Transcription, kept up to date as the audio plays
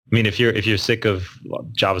I mean, if you're sick of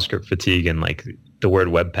JavaScript fatigue and like the word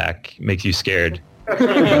Webpack makes you scared.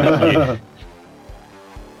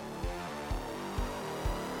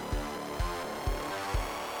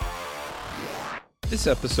 This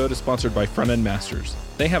episode is sponsored by Front End Masters.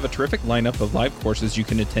 They have a terrific lineup of live courses you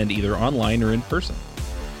can attend either online or in person.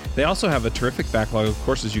 They also have a terrific backlog of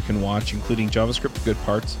courses you can watch, including JavaScript Good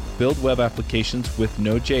Parts, Build Web Applications with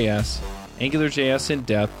Node.js, AngularJS in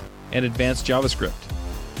Depth, and Advanced JavaScript.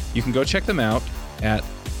 You can go check them out at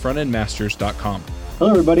frontendmasters.com.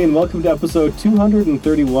 Hello, everybody, and welcome to episode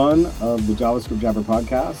 231 of the JavaScript Jabber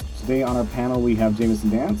podcast. Today on our panel, we have Jameson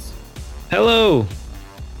Dance. Hello.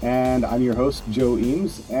 And I'm your host, Joe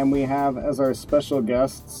Eames, and we have as our special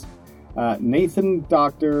guests Nathan,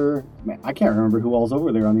 Dr. I can't remember who all's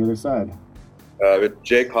over there on the other side.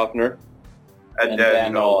 Jake Hoffner and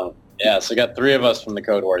Dan Nolan. Yeah, so we got three of us from the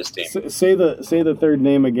Code Wars team. Say the third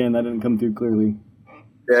name again. That didn't come through clearly.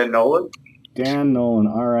 Dan Nolan. Dan Nolan.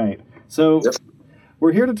 All right. So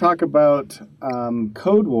we're here to talk about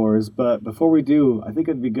Code Wars, but before we do, I think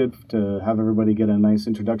it'd be good to have everybody get a nice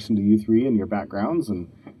introduction to you three and your backgrounds, and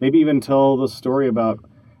maybe even tell the story about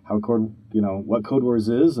how what Code Wars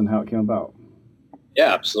is and how it came about.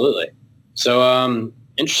 Yeah, absolutely. So,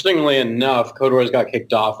 interestingly enough, Code Wars got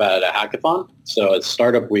kicked off at a hackathon. So it's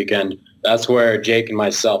Startup Weekend. That's where Jake and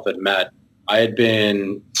myself had met. I had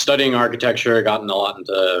been studying architecture, gotten a lot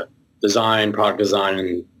into design, product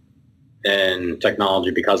design, and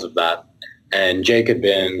technology because of that. And Jake had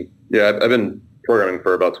been... Yeah, I've been programming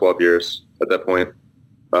for about 12 years at that point.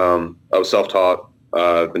 I was self-taught.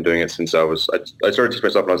 I've been doing it since I started teaching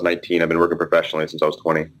myself when I was 19. I've been working professionally since I was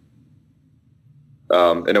 20.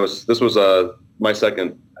 And this was my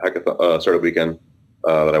second hackathon, Startup Weekend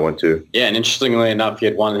that I went to. Yeah, and interestingly enough, he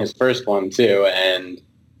had won his first one too. And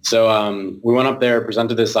so we went up there,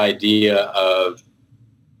 presented this idea of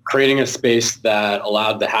creating a space that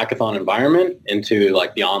allowed the hackathon environment into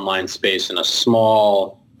like the online space in a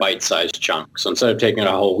small bite-sized chunk. So instead of taking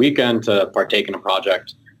a whole weekend to partake in a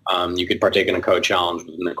project, you could partake in a code challenge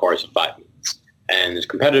within the course of 5 minutes. And there's a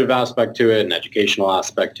competitive aspect to it, an educational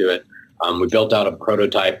aspect to it. We built out a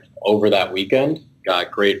prototype over that weekend, got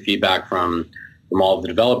great feedback from all of the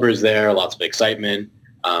developers there, lots of excitement.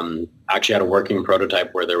 Actually had a working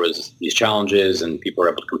prototype where there was these challenges and people were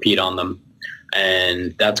able to compete on them.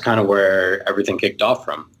 And that's kind of where everything kicked off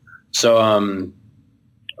from. So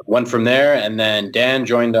went from there, and then Dan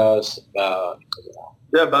joined us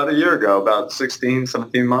about a year ago, about 16,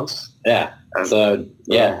 17 months. Yeah. And so,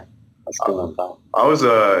 yeah. That's cool. I was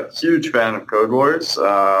a huge fan of Code Wars.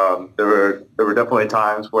 There were definitely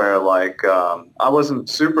times where I wasn't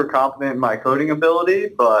super confident in my coding ability,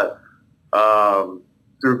 but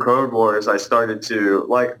through Code Wars, I started to,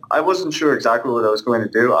 I wasn't sure exactly what I was going to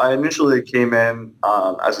do. I initially came in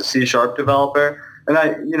as a C# developer, and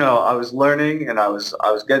I was learning and I was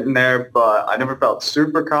getting there, but I never felt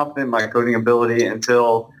super confident in my coding ability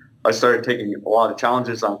until I started taking a lot of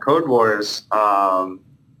challenges on Code Wars,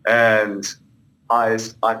 and I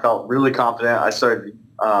felt really confident. I started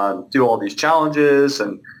to do all these challenges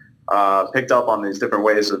and picked up on these different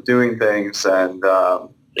ways of doing things, and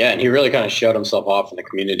and he really kind of showed himself off in the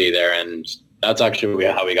community there, and that's actually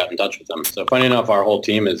how we got in touch with him. So funny enough, our whole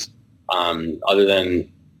team is, other than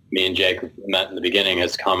me and Jake met in the beginning,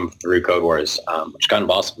 has come through Code Wars, which is kind of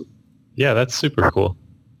awesome. Yeah, that's super cool.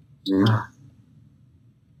 Mm-hmm.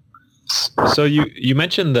 So you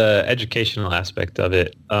mentioned the educational aspect of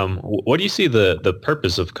it. What do you see the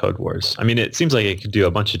purpose of Code Wars? I mean, it seems like it could do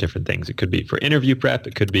a bunch of different things. It could be for interview prep.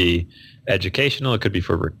 It could be educational. It could be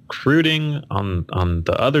for recruiting. On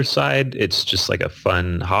the other side, it's just like a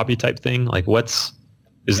fun hobby type thing. Like,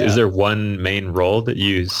 is there one main role that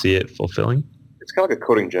you see it fulfilling? It's kind of like a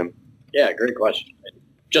coding gym. Yeah, great question.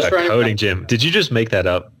 Just a coding gym. Did you just make that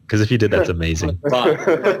up? Because if you did, that's amazing.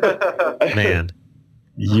 Man.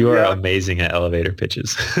 You are amazing at elevator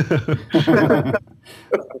pitches.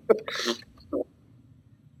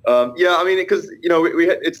 I mean, because we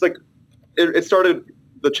had, it's like it started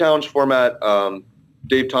the challenge format.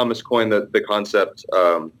 Dave Thomas coined the concept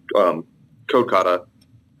code kata,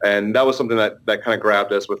 and that was something that kind of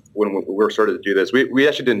grabbed us when we were started to do this. We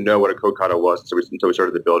actually didn't know what a code kata was until we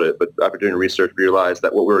started to build it. But after doing research, we realized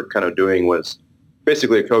that what we were kind of doing was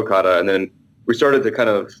basically a code kata, and then we started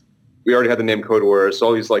to we already had the name Code Wars, so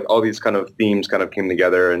all these kind of themes kind of came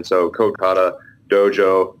together, and so Code Kata,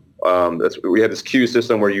 Dojo. We had this queue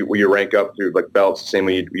system where you rank up through like belts, the same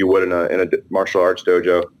way you would in a martial arts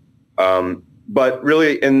dojo. But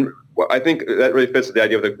really, I think that really fits the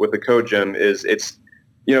idea with the code gym. Is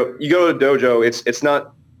you go to a dojo.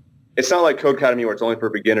 It's it's not like Codecademy where it's only for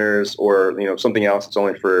beginners or, something else it's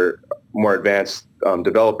only for more advanced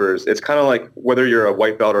developers. It's kind of like whether you're a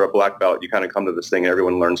white belt or a black belt, you kind of come to this thing and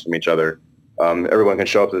everyone learns from each other. Everyone can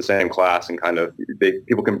show up to the same class and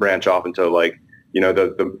people can branch off into like,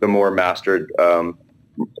 the more mastered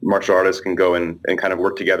martial artists can go and kind of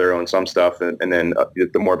work together on some stuff. And then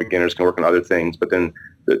the more beginners can work on other things. But then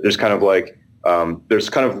there's kind of like,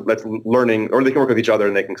 that's learning, or they can work with each other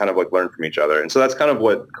and they can kind of like learn from each other. And so that's kind of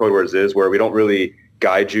what CodeWars is, where we don't really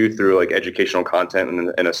guide you through like educational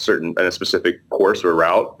content in a specific course or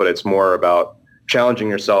route, but it's more about challenging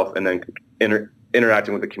yourself and then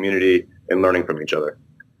interacting with the community and learning from each other.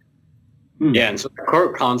 Yeah, and so the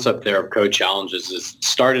core concept there of code challenges is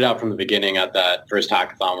started out from the beginning at that first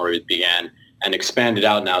hackathon where it began and expanded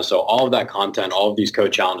out now. So all of that content, all of these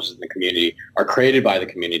code challenges in the community are created by the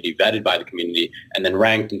community, vetted by the community, and then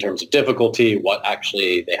ranked in terms of difficulty, what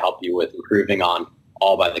actually they help you with improving on,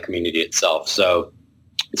 all by the community itself. So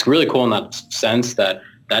it's really cool in that sense that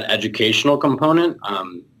educational component,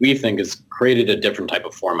 we think, has created a different type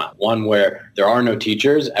of format, one where there are no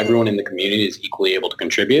teachers, everyone in the community is equally able to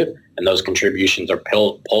contribute, and those contributions are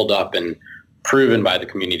pulled up and proven by the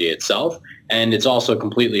community itself. And it's also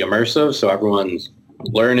completely immersive, so everyone's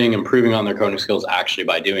learning, improving on their coding skills actually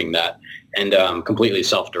by doing that, and completely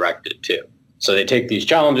self-directed too. So they take these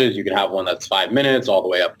challenges, you can have one that's 5 minutes all the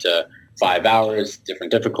way up to 5 hours,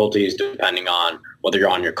 different difficulties depending on whether you're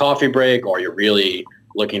on your coffee break or you're really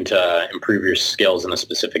looking to improve your skills in a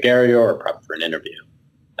specific area or prep for an interview.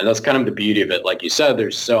 And that's kind of the beauty of it. Like you said,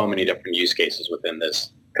 there's so many different use cases within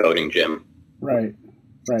this coding gym. Right.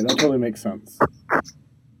 That totally makes sense.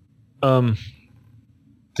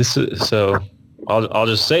 This is so. I'll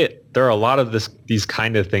just say it. There are a lot of these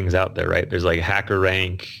kind of things out there, right? There's like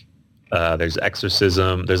HackerRank. There's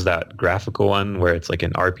Exorcism. There's that graphical one where it's like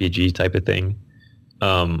an RPG type of thing.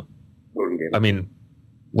 I mean,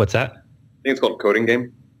 what's that? I think it's called Coding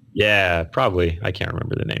Game. Yeah, probably. I can't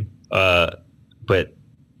remember the name. But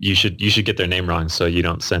you should get their name wrong so you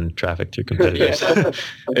don't send traffic to competitors.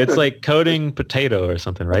 It's like Coding Potato or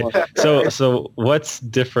something, right? So what's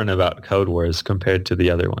different about CodeWars compared to the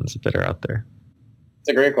other ones that are out there? It's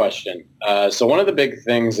a great question. So one of the big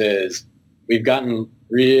things is we've gotten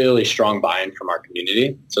really strong buy-in from our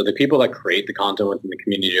community. So the people that create the content within the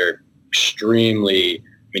community are extremely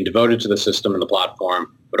devoted to the system and the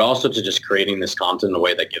platform, but also to just creating this content in a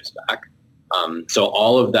way that gives back. So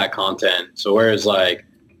all of that content, so whereas like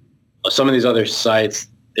some of these other sites,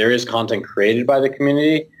 there is content created by the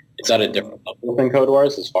community, it's at a different level than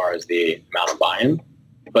CodeWars as far as the amount of buy-in.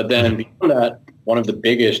 But then beyond that, one of the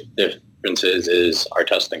biggest differences is our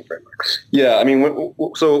testing frameworks. Yeah, I mean,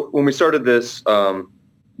 so when we started this,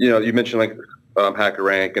 you mentioned like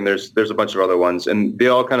HackerRank, and there's a bunch of other ones, and they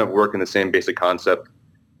all kind of work in the same basic concept,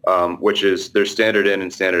 which is there's standard in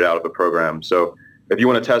and standard out of the program. So if you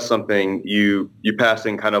want to test something, you pass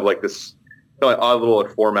in kind of like this odd little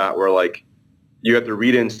format where like you have to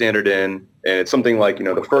read in standard in, and it's something like,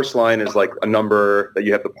 the first line is like a number that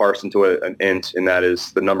you have to parse into an int, and that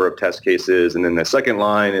is the number of test cases. And then the second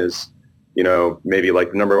line is, maybe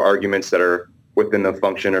like the number of arguments that are within the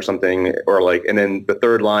function or something, or like, and then the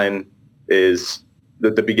third line is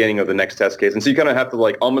the beginning of the next test case. And so you kind of have to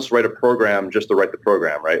like almost write a program just to write the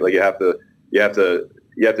program, right? Like you have to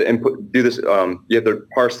input, do this, you have to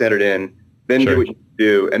parse standard in, then do what you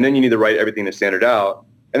do, and then you need to write everything to standard out.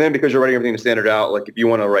 And then because you're writing everything to standard out, like if you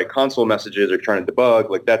want to write console messages or trying to debug,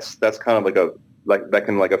 like that's kind of like that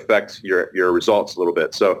can like affect your results a little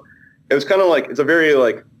bit. So it was kind of like,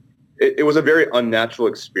 it was a very unnatural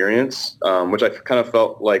experience, which I kind of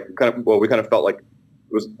felt like, we kind of felt like it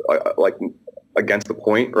was like against the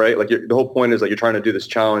point, right? Like the whole point is like you're trying to do this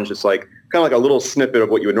challenge. It's like kind of like a little snippet of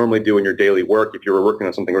what you would normally do in your daily work if you were working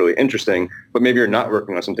on something really interesting, but maybe you're not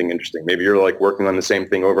working on something interesting. Maybe you're like working on the same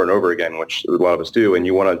thing over and over again, which a lot of us do, and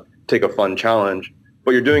you want to take a fun challenge,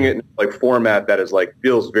 but you're doing it in like format that is like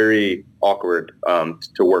feels very awkward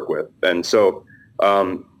to work with. And so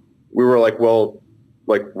we were like, well,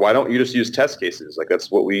 like, why don't you just use test cases? Like that's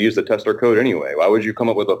what we use to test our code anyway. Why would you come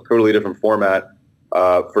up with a totally different format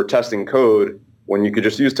for testing code when you could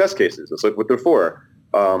just use test cases? It's like what they're for.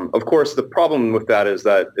 Of course, the problem with that is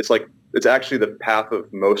that it's actually the path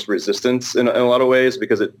of most resistance in a lot of ways,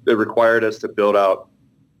 because it required us to build out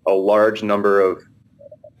a large number of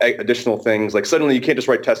additional things. Like suddenly you can't just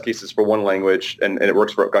write test cases for one language and it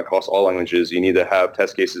works across all languages. You need to have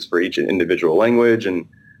test cases for each individual language, and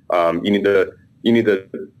you need to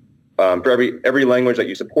for every language that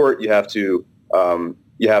you support, you have to come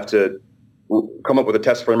up with a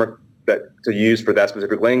test framework to use for that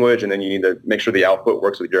specific language, and then you need to make sure the output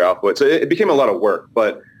works with your output. So it became a lot of work,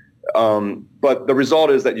 but But the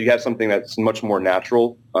result is that you have something that's much more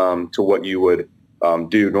natural to what you would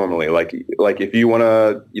do normally. Like if you want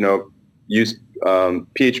to, use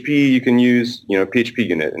PHP, you can use, PHP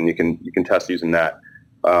unit, and you can test using that.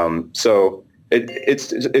 So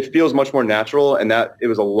it feels much more natural, and that it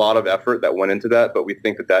was a lot of effort that went into that. But we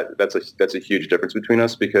think that's a huge difference between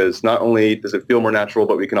us, because not only does it feel more natural,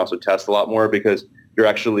 but we can also test a lot more, because you're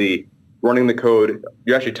actually running the code,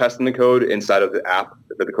 you're actually testing the code inside of the app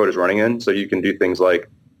that the code is running in. So you can do things like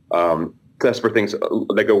test for things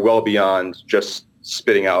that go well beyond just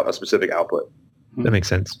spitting out a specific output. That makes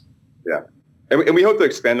sense. Yeah, and we hope to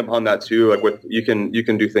expand upon that too. Like you can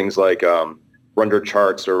do things like render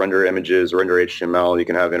charts or render images or render HTML. You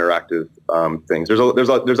can have interactive things.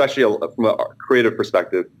 There's actually from a creative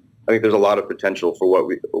perspective, I think there's a lot of potential for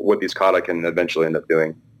what these kata can eventually end up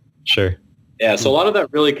doing. Sure. Yeah, so a lot of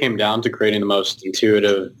that really came down to creating the most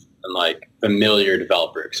intuitive and familiar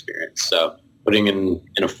developer experience. So putting in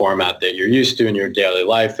a format that you're used to in your daily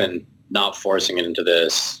life and not forcing it into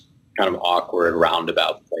this kind of awkward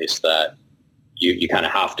roundabout place that you kind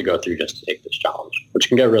of have to go through just to take this challenge, which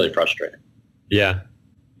can get really frustrating. Yeah.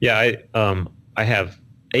 Yeah, I have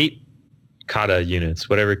 8 kata units,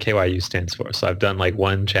 whatever KYU stands for. So I've done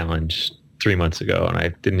one challenge 3 months ago, and I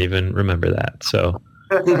didn't even remember that. So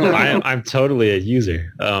I'm totally a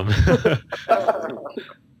user. I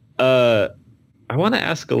want to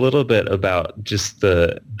ask a little bit about just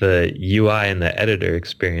the UI and the editor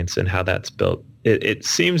experience and how that's built. It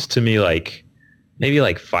seems to me like maybe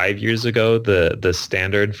 5 years ago, the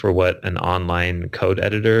standard for what an online code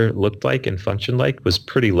editor looked like and functioned like was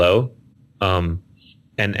pretty low. And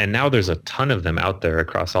now there's a ton of them out there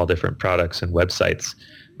across all different products and websites.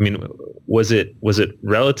 I mean, was it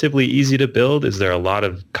relatively easy to build? Is there a lot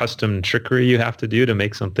of custom trickery you have to do to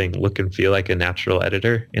make something look and feel like a natural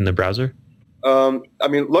editor in the browser? I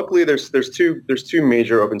mean, luckily there's two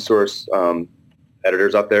major open source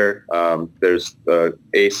editors out there. There's the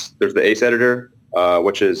Ace editor,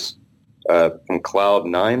 which is from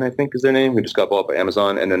Cloud9, I think is their name. We just got bought by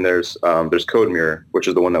Amazon, and then there's CodeMirror, which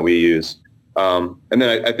is the one that we use. And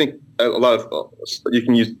then I think a lot of you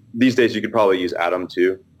can use these days. You could probably use Atom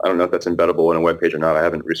too. I don't know if that's embeddable in a web page or not. I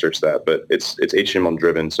haven't researched that, but it's HTML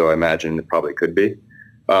driven, so I imagine it probably could be.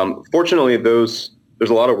 Fortunately, there's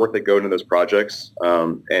a lot of work that go into those projects,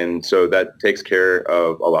 and so that takes care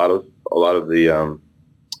of a lot of the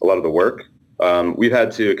work. We've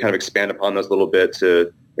had to kind of expand upon those a little bit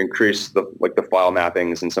to increase the file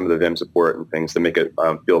mappings and some of the Vim support and things to make it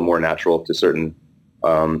feel more natural to certain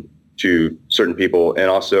people, and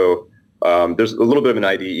also there's a little bit of an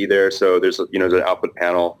IDE there. So there's an output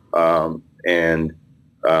panel, and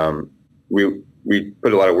we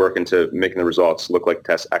put a lot of work into making the results look like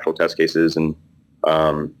actual test cases, and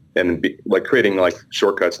creating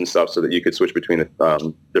shortcuts and stuff so that you could switch between the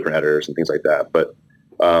different editors and things like that. But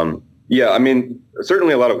yeah, I mean,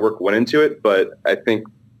 certainly a lot of work went into it, but I think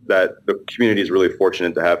that the community is really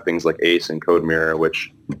fortunate to have things like Ace and CodeMirror,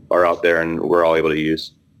 which are out there and we're all able to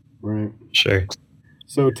use. Right. Sure.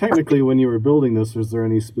 So technically, when you were building this, was there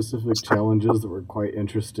any specific challenges that were quite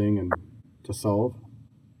interesting and to solve?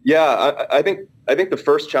 Yeah, I think the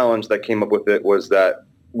first challenge that came up with it was that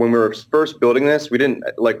when we were first building this, we didn't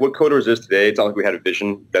what Codewars is today. It's not like we had a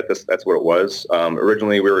vision that that's what it was.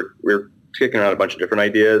 Originally, we were kicking around a bunch of different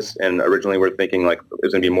ideas, and originally we were thinking it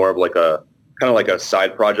was going to be more of a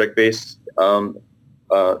side project based thing.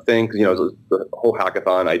 Because the whole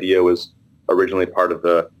hackathon idea was originally part of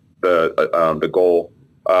the goal,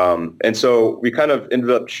 and so we kind of ended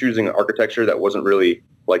up choosing an architecture that wasn't really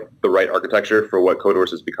the right architecture for what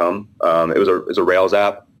Codewars has become. It was a Rails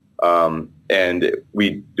app, and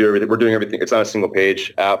we're doing everything. It's not a single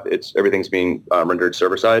page app. Everything's being rendered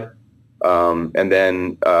server side, and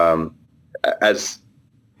then as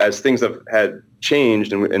things had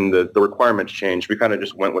changed and the requirements changed, we kind of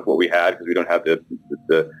just went with what we had because we don't have the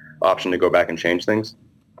option to go back and change things.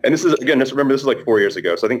 And this is, again, just remember, this is 4 years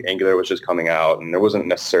ago. So I think Angular was just coming out, and there wasn't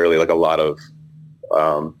necessarily a lot of,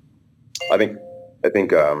 I think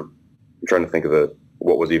I'm trying to think of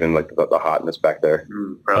what was even the hotness back there.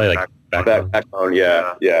 Probably Backbone.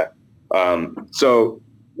 Yeah. So,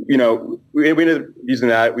 we ended up using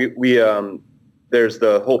that. We there's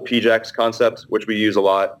the whole PJAX concept, which we use a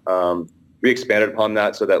lot. We expanded upon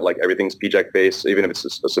that so that everything's PJAX based, even if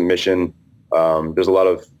it's a submission. There's a lot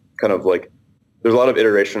of there's a lot of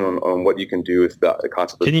iteration on what you can do with the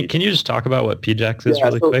concept. Can you just talk about what PJAX is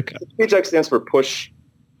really quick? PJAX stands for push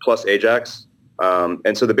plus Ajax.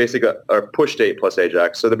 And so the basic, or push state plus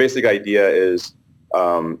Ajax. So the basic idea is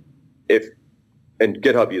and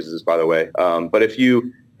GitHub uses this, by the way, but if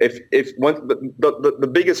you if one the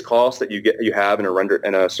biggest cost that you have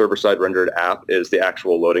in a server side rendered app is the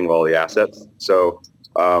actual loading of all the assets. So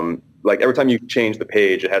like every time you change the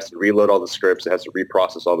page, it has to reload all the scripts, it has to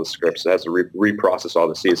reprocess all the scripts, it has to reprocess all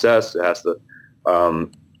the CSS, it has to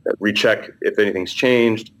recheck if anything's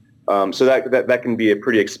changed. So that can be a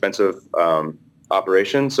pretty expensive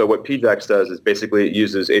operation. So what PJAX does is basically it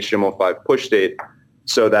uses HTML5 push state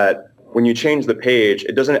so that when you change the page,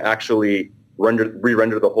 it doesn't actually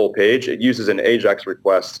re-render the whole page. It uses an AJAX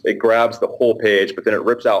request. It grabs the whole page, but then it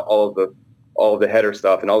rips out all of the header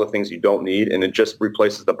stuff and all the things you don't need, and it just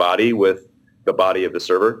replaces the body with the body of the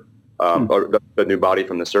server, or the new body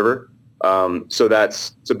from the server. So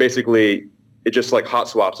basically it just like hot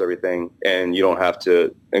swaps everything, and you don't have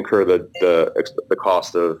to incur the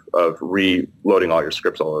cost of reloading all your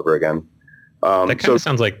scripts all over again. That kind of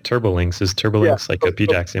sounds like TurboLinks. Is TurboLinks like a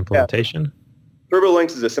PJAX implementation? Yeah.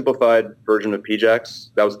 TurboLinks is a simplified version of PJAX.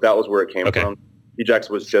 That was where it came from.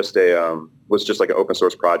 PJAX was just like an open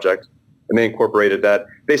source project, and they incorporated that.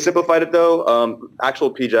 They simplified it though.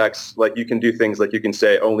 Actual PJAX, like you can do things like you can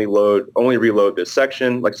say only reload this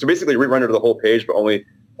section. Like so basically re-render the whole page, but only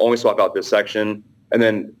swap out this section. And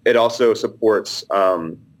then it also supports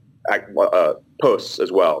posts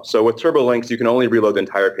as well. So with TurboLinks, you can only reload the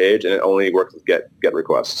entire page, and it only works with get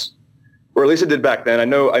requests. Or at least it did back then. I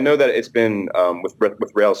know that it's been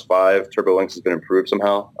with Rails 5, TurboLinks has been improved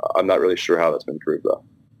somehow. I'm not really sure how that's been improved though.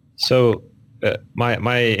 So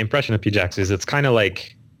my impression of PJAX is it's kind of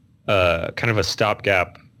like kind of a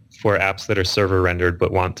stopgap for apps that are server rendered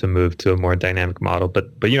but want to move to a more dynamic model. But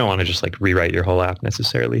you don't want to just like rewrite your whole app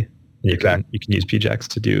necessarily. You can use PJAX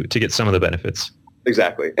to get some of the benefits.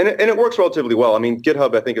 Exactly, and it works relatively well. I mean,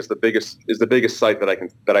 GitHub I think is the biggest site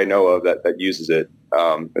that I know of that uses it,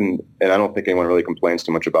 and I don't think anyone really complains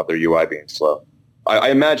too much about their UI being slow.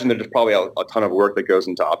 I imagine that there's probably a ton of work that goes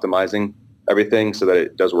into optimizing everything so that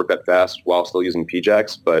it does work that fast while still using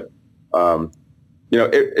PJAX. But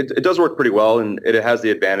it does work pretty well, and it has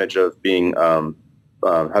the advantage of being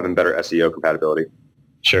having better SEO compatibility.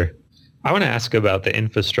 Sure. I want to ask about the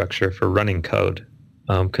infrastructure for running code,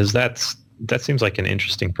 because that seems like an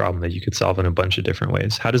interesting problem that you could solve in a bunch of different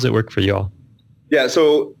ways. How does it work for y'all? Yeah,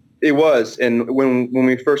 so it was, and when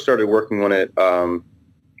we first started working on it,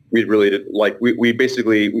 we really did we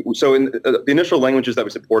basically the initial languages that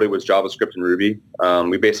we supported was JavaScript and Ruby.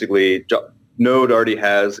 We basically Node already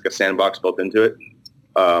has like a sandbox built into it,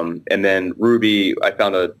 and then Ruby, I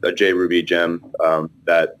found a JRuby gem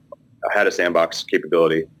that had a sandbox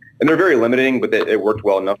capability, and they're very limiting, but it worked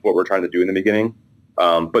well enough for what we're trying to do in the beginning.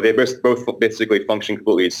 But they both basically function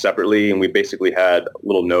completely separately, and we basically had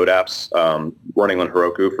little Node apps running on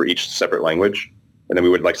Heroku for each separate language, and then we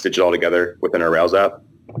would like stitch it all together within our Rails app.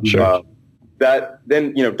 Sure.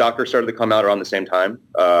 Then Docker started to come out around the same time,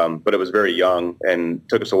 but it was very young and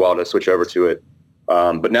took us a while to switch over to it.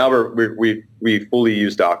 But now we fully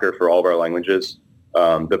use Docker for all of our languages.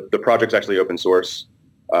 The project's actually open source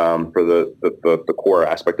for the core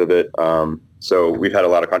aspect of it. So we've had a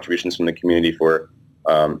lot of contributions from the community for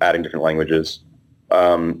adding different languages,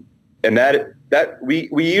 and that we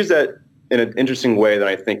use that in an interesting way that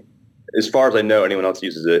I think, as far as I know, anyone else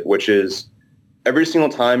uses it, which is every single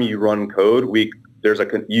time you run code, you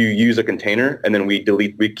use a container, and then we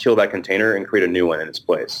kill that container and create a new one in its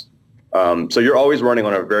place. So you're always running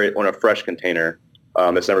on a fresh container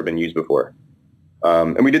that's never been used before.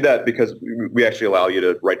 And we did that because we actually allow you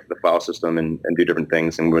to write to the file system and do different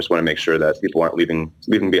things, and we just want to make sure that people aren't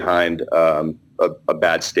leaving behind a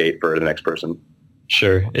bad state for the next person.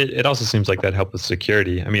 Sure. It also seems like that helped with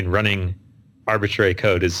security. I mean, running arbitrary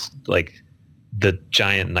code is like the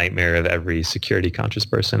giant nightmare of every security conscious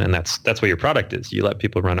person, and that's what your product is. You let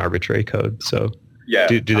people run arbitrary code. So yeah.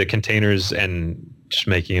 Do the containers and just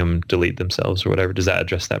making them delete themselves or whatever, does that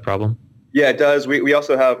address that problem? Yeah, it does. We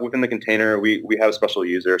also have within the container, we have a special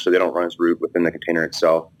user so they don't run as root within the container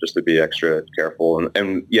itself, just to be extra careful.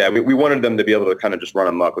 And yeah, we wanted them to be able to kind of just run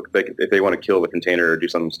amok. If they want to kill the container or do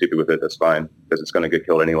something stupid with it, that's fine, because it's going to get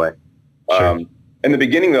killed anyway. Sure. In the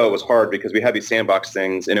beginning, though, it was hard because we had these sandbox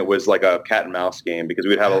things, and it was like a cat and mouse game because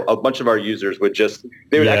we'd have a bunch of our users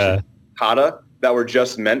actually kata that were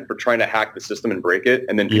just meant for trying to hack the system and break it,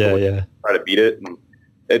 and then people would try to beat it. And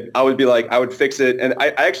I would fix it, and I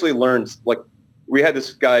actually learned, like, we had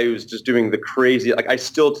this guy who was just doing the crazy, like, I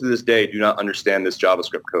still to this day do not understand this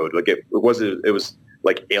JavaScript code. Like it was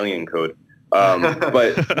like alien code.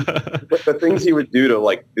 But the things he would do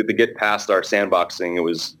to get past our sandboxing, it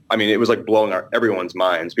was like blowing everyone's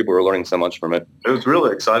minds. People were learning so much from it. It was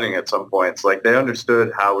really exciting at some points. Like they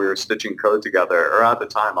understood how we were stitching code together. Or at the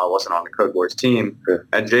time, I wasn't on the Code Wars team,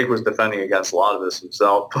 and Jake was defending against a lot of this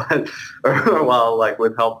himself, but like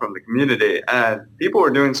with help from the community. And people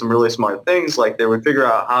were doing some really smart things. Like they would figure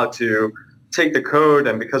out how to take the code,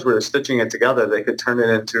 and because we were stitching it together, they could turn it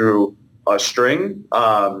into a string,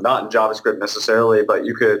 not in JavaScript necessarily, but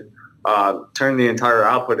you could turn the entire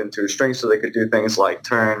output into a string, so they could do things like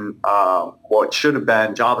turn what should have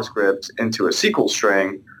been JavaScript into a SQL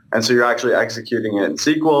string. And so you're actually executing it in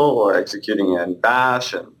SQL or executing it in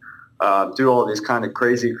Bash, and do all these kind of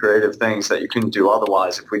crazy creative things that you couldn't do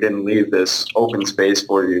otherwise if we didn't leave this open space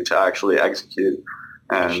for you to actually execute.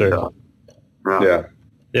 And, sure.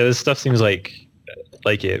 Yeah, this stuff seems like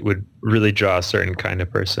it would really draw a certain kind of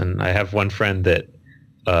person. I have one friend that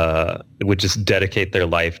would just dedicate their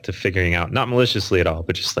life to figuring out, not maliciously at all,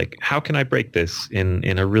 but just like, how can I break this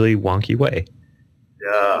in a really wonky way?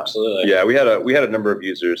 Yeah, absolutely. Yeah, we had a number of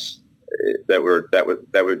users that was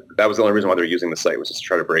the only reason why they were using the site, was just to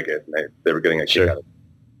try to break it. And they were getting a kick out of it.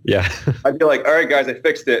 Yeah. I'd be like, all right, guys, I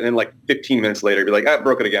fixed it. And then like 15 minutes later, I'd be like, I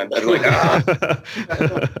broke it again. I'd be like,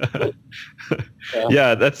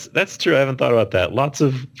 Yeah, that's true. I haven't thought about that. Lots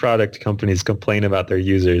of product companies complain about their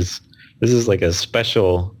users. This is like a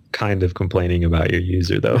special kind of complaining about your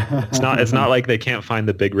user, though. It's not like they can't find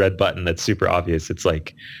the big red button that's super obvious. It's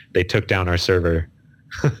like they took down our server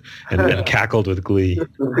and cackled with glee.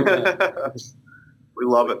 We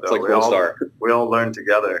love it, though. It's like we all learn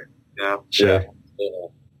together. Yeah. Sure. Yeah.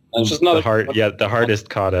 It's just another the hardest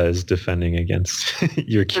kata is defending against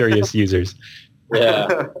your curious users. Yeah.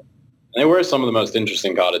 And they were some of the most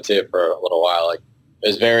interesting kata too for a little while. Like it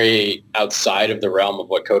was very outside of the realm of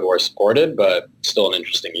what Code Wars supported, but still an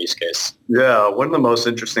interesting use case. Yeah, one of the most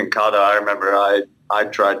interesting kata I remember I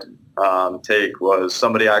tried to take was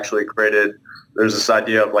somebody actually created, there's this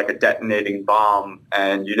idea of like a detonating bomb,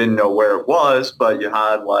 and you didn't know where it was, but you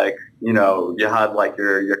had like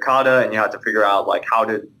your kata, and you had to figure out like how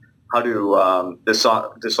to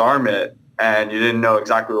disarm it, and you didn't know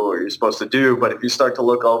exactly what you're supposed to do. But if you start to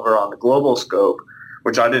look over on the global scope,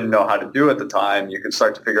 which I didn't know how to do at the time, you can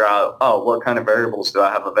start to figure out, what kind of variables do I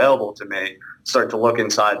have available to me? Start to look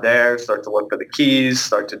inside there, start to look for the keys,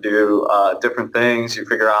 start to do different things. You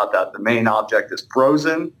figure out that the main object is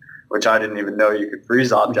frozen, which I didn't even know you could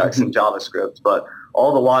freeze objects in JavaScript. But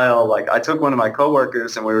all the while, like I took one of my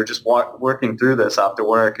coworkers and we were just working through this after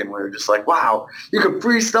work, and we were just like, wow, you can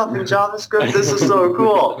freeze stuff in JavaScript? This is so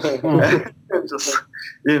cool. And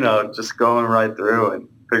just going right through and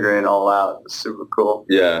figuring it all out. It's super cool.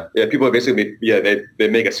 Yeah. People are basically, they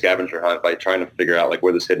make a scavenger hunt by trying to figure out like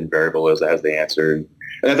where this hidden variable is as the answer. And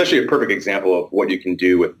that's actually a perfect example of what you can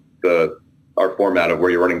do with our format of where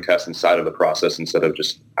you're running tests inside of the process instead of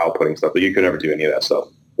just outputting stuff. But you can never do any of that stuff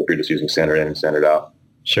if you're just using standard in and standard out.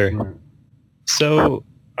 Sure. So,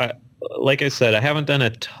 like I said, I haven't done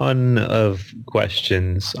a ton of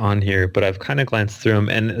questions on here, but I've kind of glanced through them.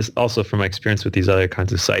 And also from my experience with these other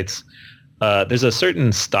kinds of sites, there's a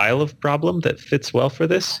certain style of problem that fits well for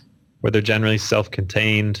this, where they're generally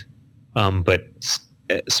self-contained, but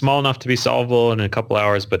small enough to be solvable in a couple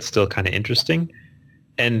hours, but still kind of interesting.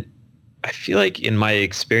 And I feel like in my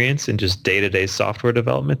experience in just day-to-day software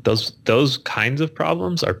development, those kinds of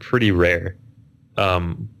problems are pretty rare.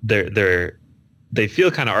 They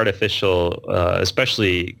feel kind of artificial,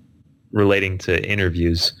 especially relating to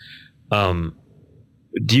interviews.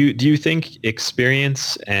 Do you think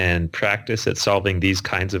experience and practice at solving these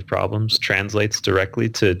kinds of problems translates directly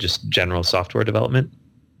to just general software development?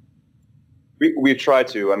 We try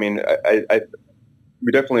to. I mean,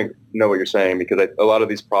 we definitely know what you're saying, because a lot of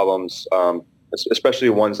these problems, especially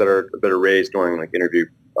ones that are raised during like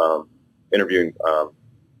interviewing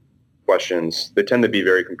questions, they tend to be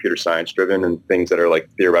very computer science driven and things that are like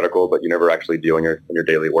theoretical, but you never actually do in your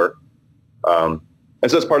daily work. And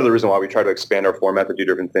so that's part of the reason why we try to expand our format to do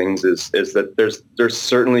different things is that there's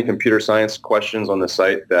certainly computer science questions on the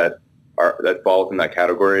site that fall within that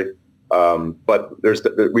category. But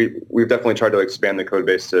we've definitely tried to expand the code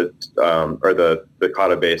base or the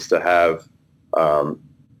kata base to have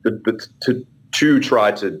to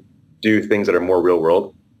try to do things that are more real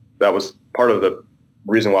world. That was part of the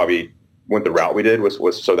reason why we went the route we did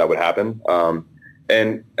was so that would happen.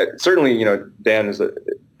 And certainly, Dan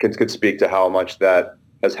could speak to how much that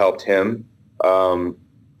has helped him. And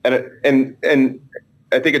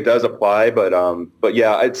I think it does apply, but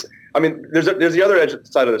yeah, there's the other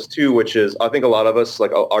side of this too, which is I think a lot of us,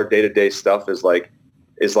 like our day-to-day stuff is like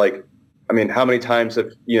I mean, how many times have,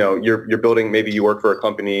 you're building, maybe you work for a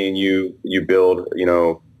company and you build,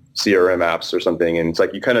 CRM apps or something. And it's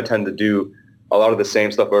like, you kind of tend to do a lot of the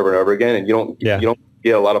same stuff over and over again. And you don't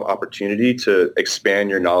get a lot of opportunity to expand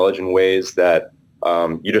your knowledge in ways that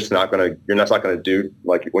you're not going to do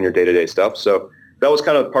like when your day-to-day stuff. So that was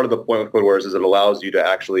kind of part of the point with CodeWars, is it allows you to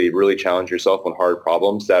actually really challenge yourself on hard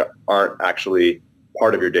problems that aren't actually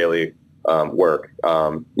part of your daily work.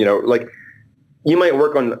 Like you might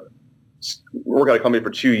work at a company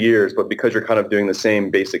for 2 years, but because you're kind of doing the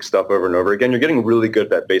same basic stuff over and over again, you're getting really good at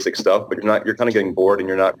that basic stuff, but you're kind of getting bored and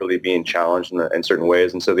you're not really being challenged in certain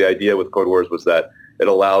ways. And so the idea with CodeWars was that it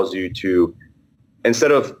allows you to,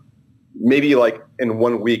 instead of maybe like in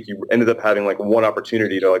 1 week, you ended up having like one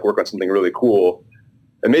opportunity to like work on something really cool.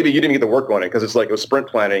 And maybe you didn't get to work on it because it's like it was sprint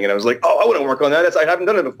planning, and I was like, oh, I wouldn't work on that. I haven't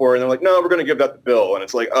done it before. And they're like, no, we're going to give that to Bill. And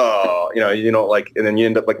it's like, oh, and then you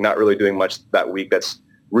end up like not really doing much that week that's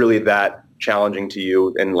really that challenging to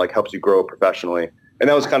you and like helps you grow professionally. And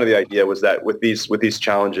that was kind of the idea, was that with these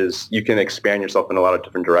challenges, you can expand yourself in a lot of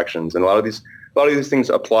different directions. And a lot of these things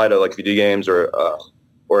apply to like video games or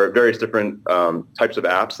various different types of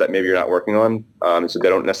apps that maybe you're not working on. So they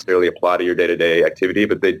don't necessarily apply to your day-to-day activity,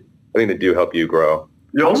 but I think they do help you grow.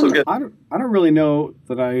 You also get. I don't really know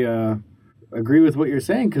that I agree with what you're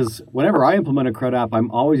saying, because whenever I implement a CRUD app,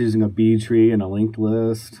 I'm always using a B tree and a linked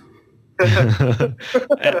list. I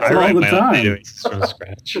write all the my own time. databases from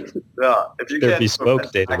scratch. Yeah, if you They're can't bespoke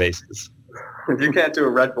databases. If you can't do a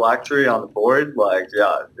red black tree on the board, like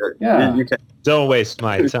Yeah. you can't. Don't waste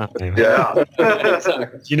my time. Yeah.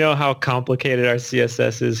 Do you know how complicated our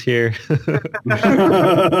CSS is here?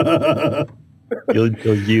 You'll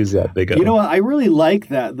use that big. You know what? I really like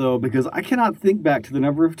that, though, because I cannot think back to the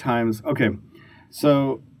number of times. Okay,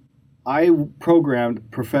 so I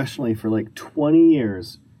programmed professionally for like 20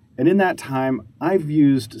 years. And in that time, I've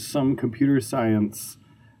used some computer science,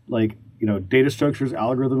 like, data structures,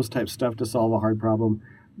 algorithms type stuff to solve a hard problem,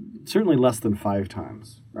 certainly less than 5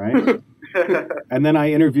 times, right? And then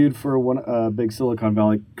I interviewed for a big Silicon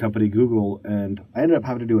Valley company, Google, and I ended up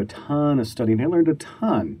having to do a ton of studying. I learned a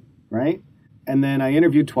ton, right? And then I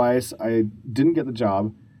interviewed twice. I didn't get the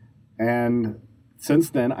job. And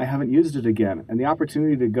since then, I haven't used it again. And the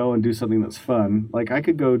opportunity to go and do something that's fun, like I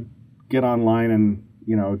could go get online and,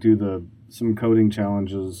 do some coding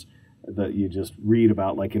challenges that you just read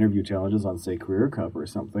about, like interview challenges on, say, Career Cup or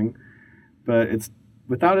something. But it's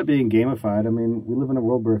without it being gamified. I mean, we live in a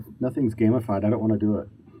world where nothing's gamified. I don't want to do it.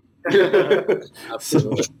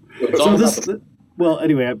 Absolutely. Well,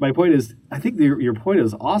 anyway, my point is, I think your point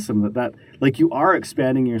is awesome, that like you are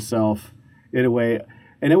expanding yourself in a way.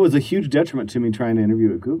 And it was a huge detriment to me trying to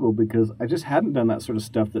interview at Google, because I just hadn't done that sort of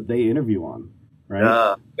stuff that they interview on,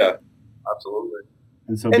 right? Yeah, absolutely.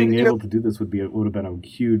 And so being able to do this would have been a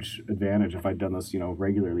huge advantage if I'd done this,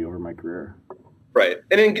 regularly over my career. Right.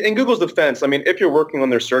 And in Google's defense, I mean, if you're working on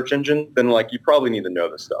their search engine, then like you probably need to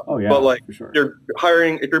know this stuff. Oh yeah. But like for sure.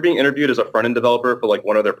 if you're being interviewed as a front-end developer for like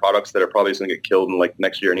one of their products that are probably just going to get killed in like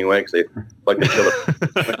next year anyway, because they kill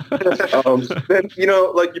it. Then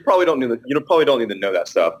like you probably don't need to know that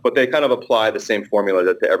stuff. But they kind of apply the same formula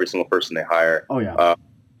to every single person they hire. Oh yeah.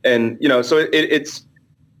 So it's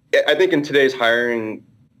I think in today's hiring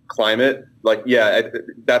climate, like, at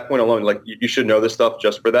that point alone, like you should know this stuff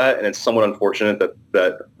just for that. And it's somewhat unfortunate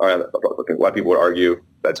that a lot of people would argue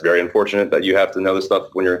that's very unfortunate that you have to know this stuff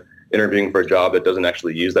when you're interviewing for a job that doesn't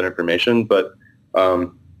actually use that information. But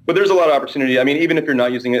there's a lot of opportunity. I mean, even if you're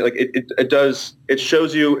not using it, like it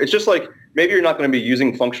shows you, it's just like, maybe you're not going to be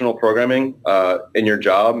using functional programming in your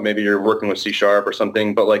job. Maybe you're working with C# or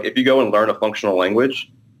something, but like if you go and learn a functional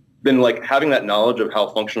language, then like having that knowledge of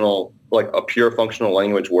how like a pure functional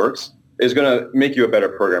language works is going to make you a better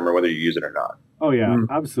programmer, whether you use it or not. Oh yeah,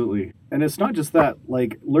 absolutely. And it's not just that,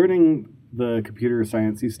 like learning the computer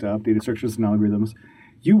sciencey stuff, data structures and algorithms,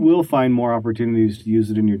 you will find more opportunities to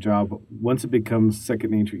use it in your job once it becomes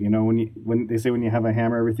second nature. When they say when you have a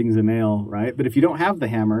hammer, everything's a nail, right? But if you don't have the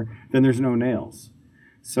hammer, then there's no nails.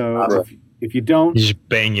 So if you don't... You just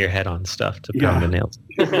bang your head on stuff to pound the nails.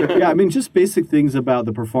 Yeah, I mean, just basic things about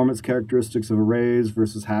the performance characteristics of arrays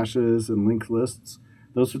versus hashes and linked lists,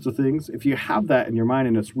 those sorts of things. If you have that in your mind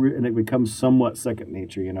and it becomes somewhat second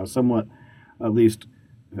nature, somewhat at least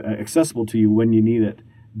accessible to you when you need it,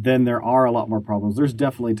 then there are a lot more problems. There's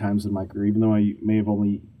definitely times in my career, even though I may have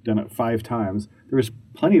only done it 5 times, there was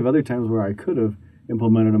plenty of other times where I could have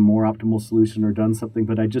implemented a more optimal solution or done something,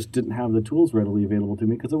 but I just didn't have the tools readily available to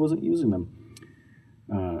me because I wasn't using them.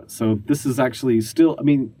 So this is actually still, I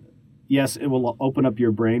mean, yes, it will open up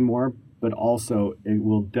your brain more, but also it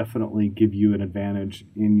will definitely give you an advantage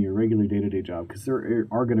in your regular day-to-day job, because there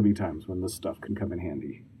are going to be times when this stuff can come in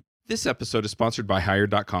handy. This episode is sponsored by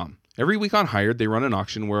Hired.com. Every week on Hired, they run an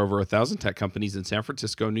auction where over 1,000 tech companies in San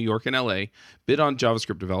Francisco, New York, and LA bid on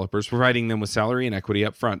JavaScript developers, providing them with salary and equity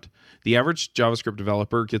up front. The average JavaScript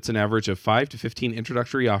developer gets an average of 5 to 15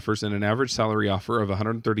 introductory offers and an average salary offer of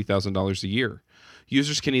 $130,000 a year.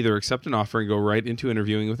 Users can either accept an offer and go right into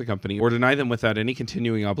interviewing with the company or deny them without any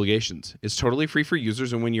continuing obligations. It's totally free for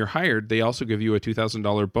users, and when you're hired, they also give you a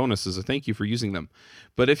 $2,000 bonus as a thank you for using them.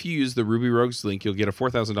 But if you use the Ruby Rogues link, you'll get a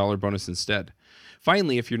 $4,000 bonus instead.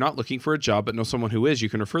 Finally, if you're not looking for a job but know someone who is, you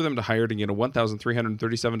can refer them to Hired and get a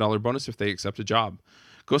 $1,337 bonus if they accept a job.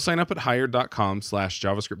 Go sign up at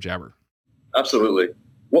hired.com/JavaScriptJabber. Absolutely.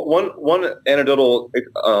 One anecdotal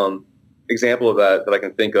example of that I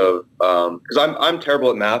can think of, because I'm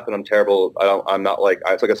terrible at math and I'm not like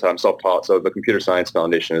I said, I'm self-taught, so the computer science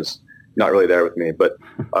foundation is not really there with me. But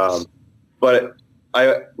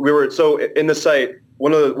we were so in the site.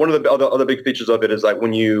 One of the other big features of it is like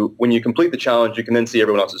when you complete the challenge, you can then see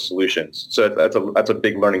everyone else's solutions. So that's a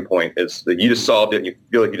big learning point. Is that you just solved it, and you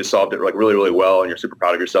feel like you just solved it like really, really well, and you're super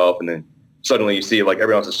proud of yourself, and then suddenly you see like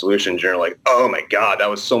everyone else's solutions, and you're like, oh my god, that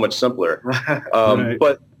was so much simpler. Right.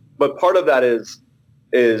 But part of that is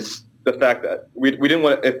the fact that we didn't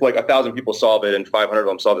want, if like 1,000 people solve it and 500 of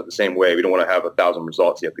them solve it the same way, we don't want to have 1,000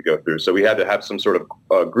 results you have to go through. So we had to have some sort of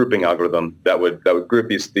grouping algorithm that would group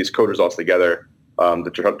these code results together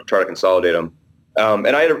to try to consolidate them.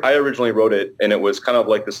 And I originally wrote it, and it was kind of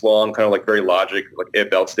like this long, kind of like very logic, like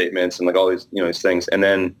if-else statements and like all these these things. And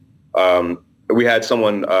then we had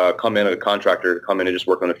someone come in, a contractor, come in and just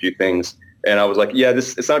work on a few things. And I was like, yeah,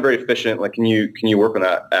 it's not very efficient. Like, can you work on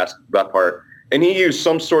that part? And he used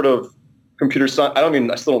some sort of computer science.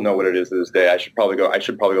 I still don't know what it is to this day. I should probably go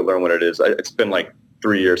learn what it is. It's been like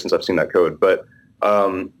 3 years since I've seen that code, but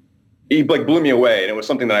he like blew me away, and it was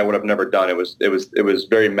something that I would have never done. It was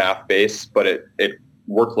very math based, but it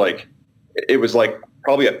worked like it was like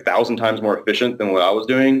probably 1,000 times more efficient than what I was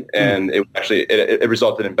doing, and it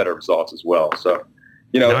resulted in better results as well. So.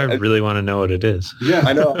 Now I really want to know what it is. Yeah,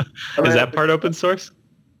 I know. Is that part open source?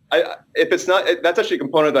 If it's not, that's actually a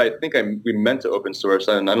component that I think we meant to open source,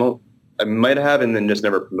 and I might have, and then just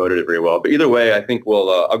never promoted it very well. But either way, I think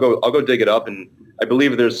I'll go dig it up, and I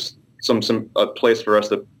believe there's a place for us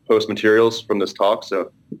to post materials from this talk.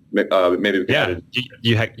 So maybe we can.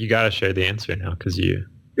 Yeah, you got to share the answer now, because you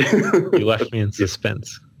left me in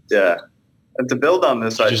suspense. Yeah. And to build on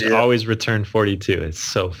this idea, just always return 42. It's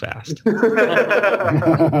so fast.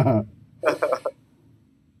 To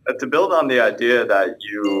build on the idea that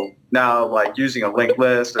you now, like using a linked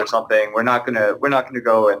list or something, we're not gonna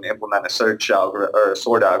go and implement a search algorithm or a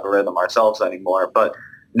sort algorithm ourselves anymore. But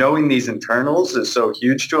knowing these internals is so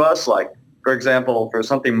huge to us. Like, for example, for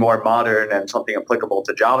something more modern and something applicable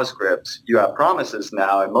to JavaScript, you have promises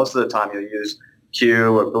now, and most of the time you'll use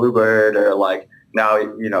Q or Bluebird, or like now,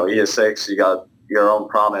 ES6, you got your own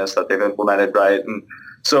promise that they've implemented, right? And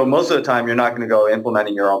so most of the time you're not going to go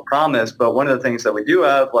implementing your own promise. But one of the things that we do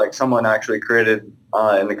have, like someone actually created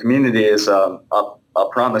in the community, is a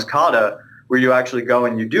promise kata, where you actually go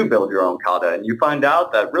and you do build your own kata, and you find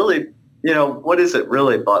out that really, what is it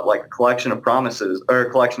really but like a collection of promises or a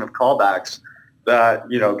collection of callbacks that,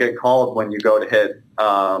 get called when you go to hit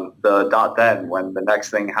the .then when the next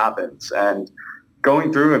thing happens. And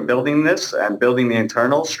going through and building this and building the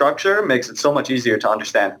internal structure makes it so much easier to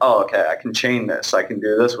understand, oh, okay, I can chain this. I can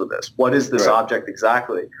do this with this. What is this object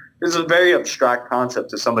exactly? This is a very abstract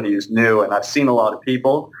concept to somebody who's new, and I've seen a lot of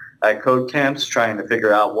people at code camps trying to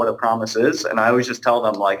figure out what a promise is, and I always just tell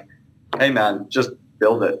them, like, hey, man, just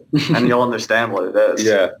build it, and you'll understand what it is.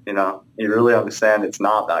 Yeah. You really understand it's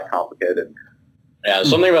not that complicated. Yeah,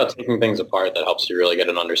 there's something about taking things apart that helps you really get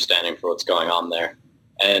an understanding for what's going on there.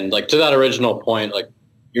 And like to that original point, like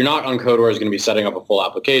you're not on CodeWars going to be setting up a full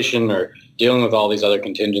application or dealing with all these other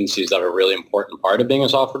contingencies that are a really important part of being a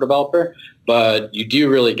software developer, but you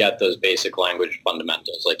do really get those basic language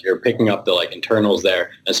fundamentals. Like you're picking up the like internals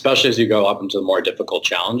there, especially as you go up into the more difficult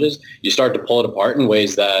challenges, you start to pull it apart in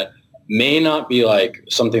ways that may not be like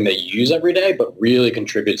something that you use every day, but really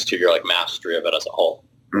contributes to your like mastery of it as a whole.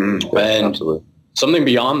 And absolutely. Something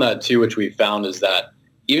beyond that too, which we found is that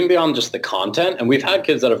even beyond just the content, and we've had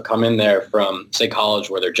kids that have come in there from, say, college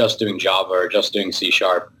where they're just doing Java or just doing C#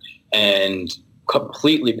 and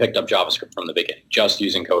completely picked up JavaScript from the beginning, just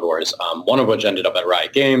using CodeWars, one of which ended up at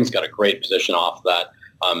Riot Games, got a great position off that,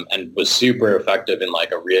 and was super effective in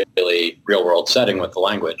like a really real-world setting with the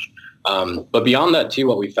language. But beyond that, too,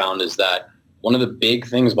 what we found is that one of the big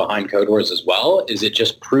things behind Code Wars as well is it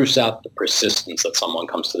just proofs out the persistence that someone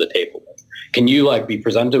comes to the table with. Can you like be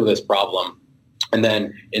presented with this problem and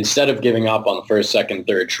then instead of giving up on the first, second,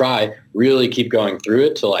 third try, really keep going through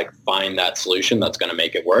it to like find that solution that's going to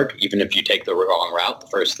make it work, even if you take the wrong route the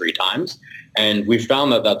first 3 times. And we've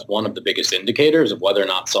found that that's one of the biggest indicators of whether or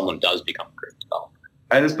not someone does become a great developer.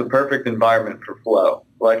 And it's the perfect environment for flow.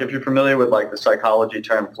 Like if you're familiar with like the psychology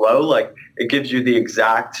term flow, like it gives you the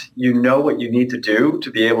exact, you know what you need to do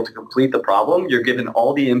to be able to complete the problem. You're given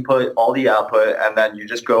all the input, all the output, and then you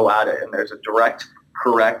just go at it. And there's a direct,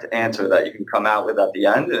 correct answer that you can come out with at the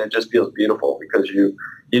end. And it just feels beautiful because you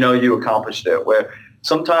know you accomplished it. Where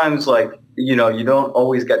sometimes like, you don't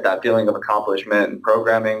always get that feeling of accomplishment in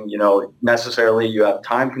programming, necessarily. You have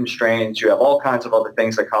time constraints, you have all kinds of other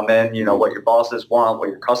things that come in, what your bosses want, what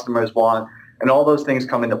your customers want, and all those things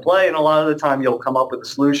come into play. And a lot of the time you'll come up with a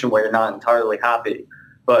solution where you're not entirely happy.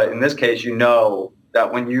 But in this case, you know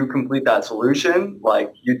that when you complete that solution,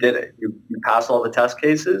 like you did it, you passed all the test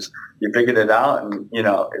cases, you figured it out, and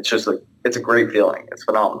it's a great feeling. It's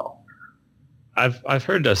phenomenal. I've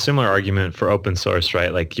heard a similar argument for open source,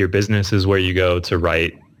 right? Like your business is where you go to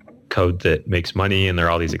write code that makes money, and there are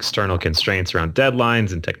all these external constraints around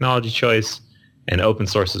deadlines and technology choice. And open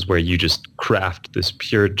source is where you just craft this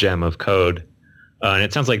pure gem of code. And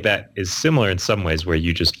it sounds like that is similar in some ways, where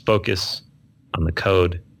you just focus on the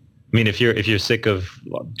code. I mean, if you're sick of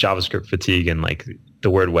JavaScript fatigue and like the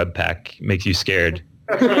word Webpack makes you scared,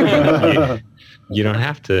 you don't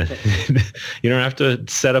have to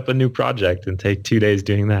set up a new project and take 2 days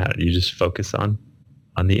doing that. You just focus on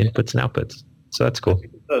the inputs and outputs. So that's cool.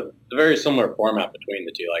 It's a very similar format between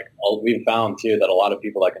the two. Like we've found too that a lot of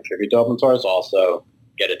people that contribute to open source also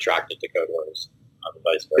get attracted to Code Wars, and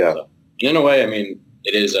vice versa. Yeah. And in a way, I mean,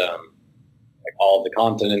 it is like all of the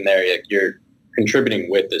content in there. Like you're contributing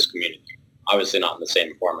with this community. Obviously, not in the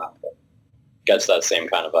same format, but gets that same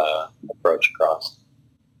kind of approach across.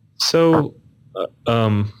 So.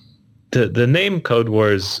 The name Code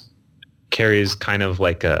Wars carries kind of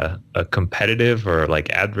like a competitive or like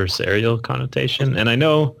adversarial connotation, and I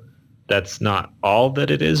know that's not all that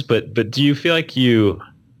it is, but do you feel like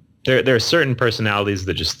there are certain personalities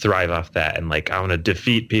that just thrive off that, and like I want to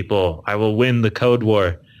defeat people, I will win the Code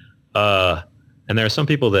War, and there are some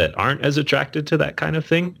people that aren't as attracted to that kind of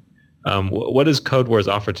thing. What does Code Wars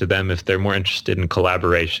offer to them if they're more interested in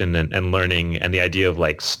collaboration and learning, and the idea of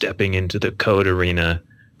like stepping into the code arena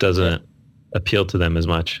doesn't appeal to them as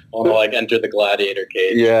much? Well, like enter the gladiator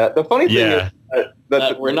cage. Yeah, the funny thing is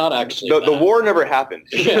that we're not actually the war never happened.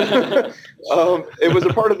 It was a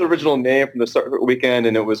part of the original name from the start of the weekend,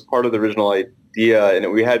 and it was part of the original idea,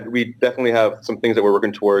 and we definitely have some things that we're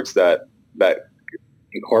working towards that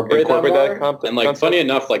incorporate that concept. And like funny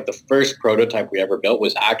enough, like the first prototype we ever built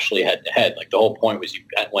was actually head to head. Like the whole point was you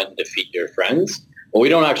went and defeat your friends. Well, we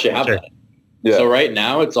don't actually have that. Yeah. So right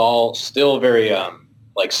now it's all still very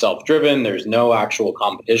like self-driven. There's no actual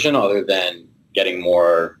competition other than getting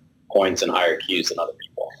more points and higher queues than other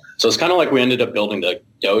people. So it's kind of like we ended up building the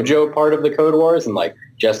dojo part of the Code Wars and like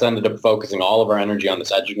just ended up focusing all of our energy on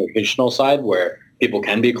this educational side where people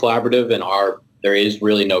can be collaborative and there is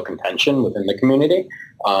really no contention within the community,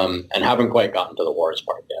 and haven't quite gotten to the wars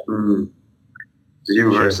part yet. Mm-hmm.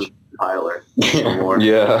 You versus Tyler.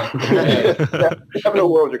 Yeah. Having a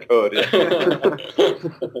war with your code.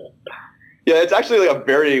 Yeah, it's actually like a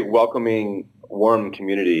very welcoming, warm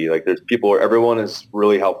community. Like there's people where everyone is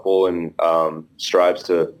really helpful and strives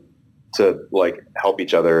to like help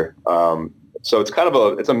each other. So it's kind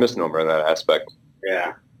of it's a misnomer in that aspect.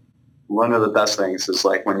 Yeah. One of the best things is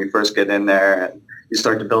like when you first get in there and you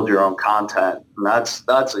start to build your own content. And that's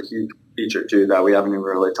a huge feature too that we haven't even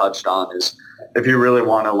really touched on is if you really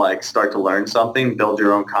want to like start to learn something, build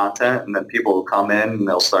your own content, and then people will come in and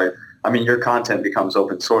they'll start, I mean, your content becomes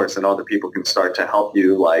open source and other people can start to help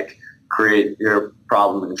you like create your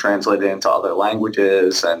problem and translate it into other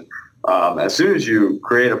languages. And as soon as you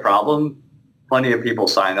create a problem, plenty of people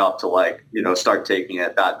sign up to like, start taking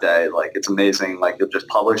it that day. Like it's amazing. Like you'll just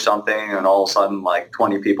publish something and all of a sudden like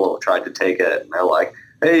 20 people have tried to take it and they're like,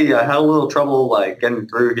 hey, I had a little trouble like getting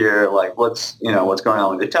through here. Like what's going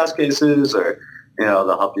on with the test cases or,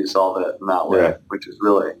 they'll help you solve it in that way, which is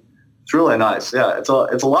it's really nice. Yeah. It's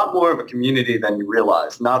a lot more of a community than you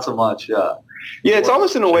realize. Not so much. Yeah, it's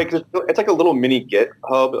almost in a way because it's like a little mini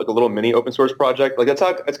GitHub, like a little mini open source project. Like it's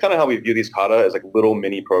kind of how we view these kata as like little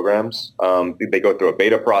mini programs. They go through a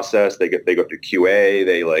beta process. They go through QA.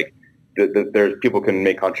 They like there's people can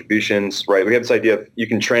make contributions. Right. We have this idea of you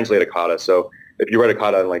can translate a kata. So if you write a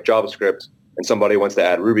kata in like JavaScript and somebody wants to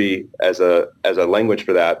add Ruby as a language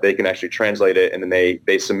for that, they can actually translate it, and then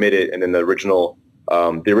they submit it, and then the original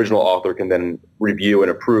author can then review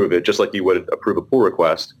and approve it, just like you would approve a pull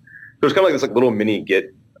request. So it's kind of like this like little mini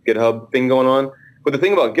GitHub thing going on. But the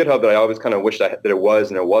thing about GitHub that I always kind of wished that it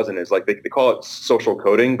was and it wasn't is like they call it social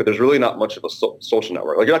coding, but there's really not much of a social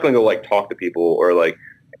network. Like you're not going to go like talk to people, or like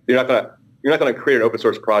you're not going to create an open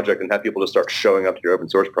source project and have people just start showing up to your open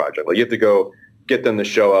source project. Like you have to go get them to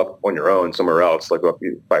show up on your own somewhere else, like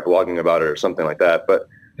by blogging about it or something like that. But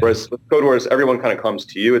whereas with CodeWars, everyone kind of comes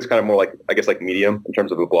to you. It's kind of more like, I guess, like Medium in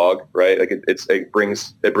terms of a blog, right? Like it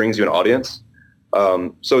brings you an audience.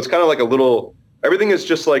 So it's kind of like a little. Everything is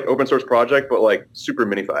just like open source project, but like super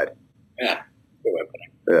minified. Yeah.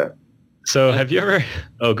 Yeah. So have you ever?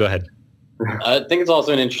 Oh, go ahead. I think it's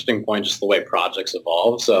also an interesting point, just the way projects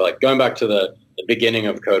evolve. So like going back to the beginning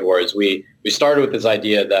of CodeWars, we started with this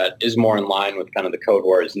idea that is more in line with kind of the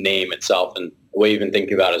CodeWars name itself and the way you've been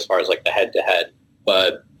thinking about it as far as like the head-to-head.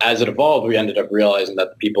 But as it evolved, we ended up realizing that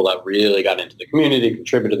the people that really got into the community,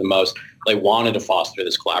 contributed the most, they wanted to foster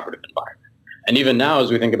this collaborative environment. And even now,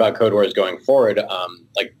 as we think about CodeWars going forward,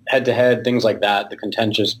 like head-to-head, things like that, the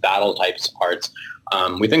contentious battle types parts,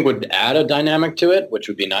 we think would add a dynamic to it, which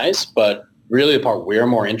would be nice. But really the part we're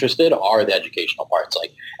more interested are the educational parts,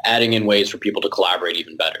 like adding in ways for people to collaborate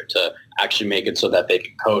even better, to actually make it so that they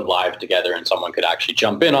can code live together and someone could actually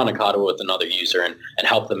jump in on a kata with another user and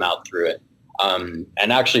help them out through it.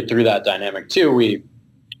 And actually through that dynamic too, we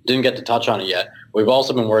didn't get to touch on it yet. We've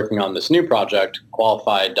also been working on this new project,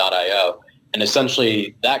 Qualified.io. And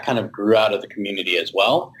essentially that kind of grew out of the community as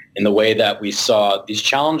well, in the way that we saw these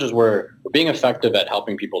challenges were being effective at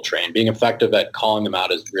helping people train, being effective at calling them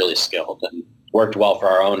out as really skilled, and worked well for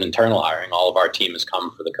our own internal hiring. All of our team has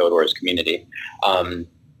come for the CodeWars community. And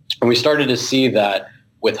we started to see that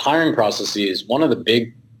with hiring processes, one of the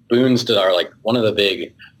big boons to our, like one of the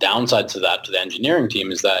big downsides to that, to the engineering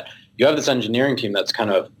team, is that you have this engineering team that's kind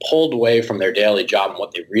of pulled away from their daily job and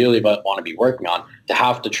what they really want to be working on to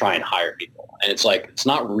have to try and hire people. And it's like, it's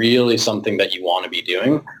not really something that you want to be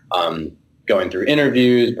doing, going through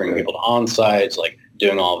interviews, bringing people to on-sites, like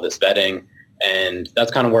doing all of this vetting. And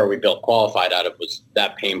that's kind of where we built Qualified out of, was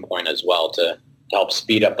that pain point as well, to help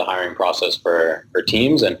speed up the hiring process for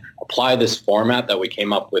teams and apply this format that we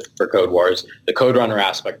came up with for CodeWars, the code runner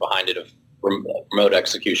aspect behind it of remote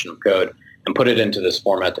execution of code, and put it into this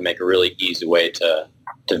format to make a really easy way to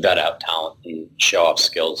vet out talent and show off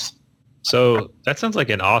skills. So that sounds like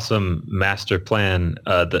an awesome master plan.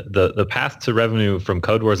 The path to revenue from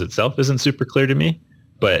CodeWars itself isn't super clear to me,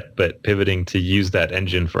 but pivoting to use that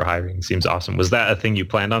engine for hiring seems awesome. Was that a thing you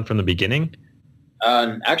planned on from the beginning?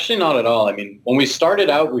 Actually, not at all. I mean, when we started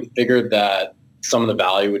out, we figured that some of the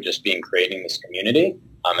value would just be in creating this community.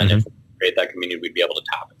 And if we create that community, we'd be able to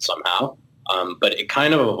tap it somehow. But it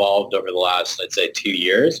kind of evolved over the last, I'd say, 2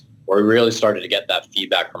 years, where we really started to get that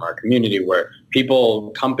feedback from our community, where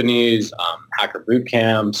people, companies, hacker boot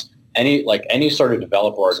camps, any sort of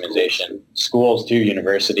developer organization, schools too,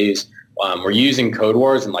 universities, were using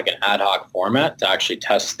CodeWars in like an ad hoc format to actually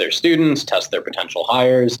test their students, test their potential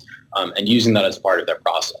hires, and using that as part of their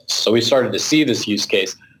process. So we started to see this use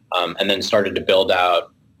case, and then started to build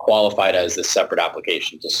out Qualified as this separate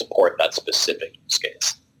application to support that specific use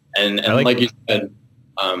case. And like you said,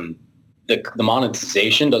 the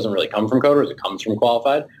monetization doesn't really come from CodeWars, it comes from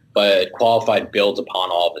Qualified, but Qualified builds upon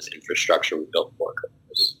all this infrastructure we built for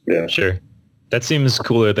CodeWars. Yeah, sure. That seems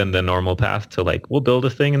cooler than the normal path to like, we'll build a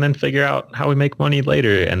thing and then figure out how we make money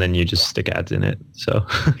later, and then you just stick ads in it. So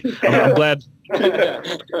I'm glad.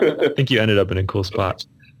 I think you ended up in a cool spot.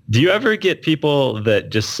 Do you ever get people that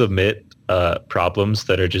just submit problems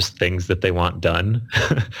that are just things that they want done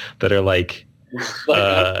that are like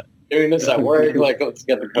doing this at work, like let's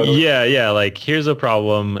get the code. Yeah, like here's a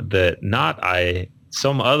problem that not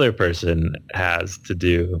some other person has to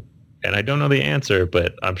do, and I don't know the answer,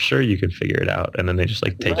 but I'm sure you could figure it out, and then they just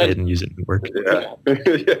like take it and use it in work.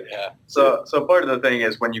 Yeah. So part of the thing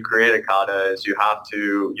is, when you create a kata, is you have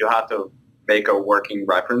to make a working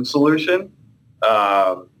reference solution.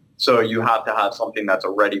 So you have to have something that's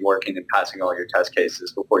already working and passing all your test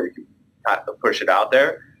cases before you can have to push it out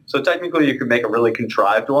there. So technically you could make a really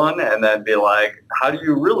contrived one and then be like, how do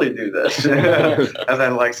you really do this? And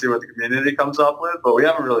then like see what the community comes up with. But we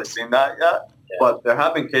haven't really seen that yet. Yeah. But there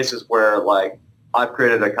have been cases where like I've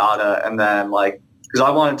created a kata and then like, because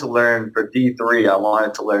I wanted to learn for D3, I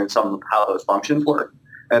wanted to learn some of how those functions work.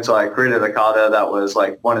 And so I created a kata that was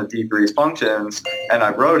like one of D3's functions, and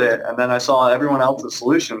I wrote it, and then I saw everyone else's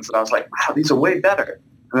solutions, and I was like, wow, these are way better.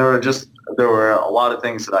 And there were a lot of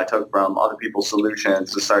things that I took from other people's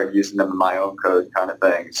solutions to start using them in my own code kind of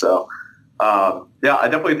thing. So yeah, I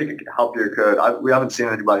definitely think it could help your code. We haven't seen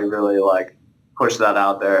anybody really like push that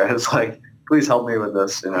out there. It's like, please help me with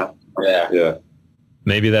this, you know? Yeah.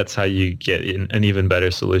 Maybe that's how you get an even better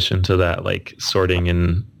solution to that, like sorting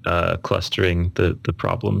and clustering the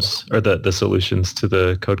problems or the solutions to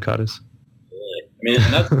the code kata's. I mean,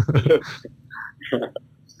 and that's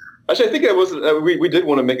actually, I think it was we did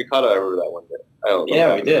want to make a kata. I remember that one day. I don't know.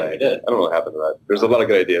 Yeah, we did. I don't know what happened to that. There's a lot of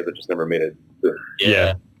good ideas that just never made it to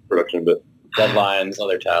Yeah. production, but deadlines,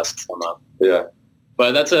 other tasks come up. yeah.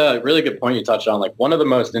 But that's a really good point you touched on. Like one of the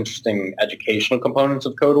most interesting educational components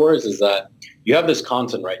of Code Wars is that you have this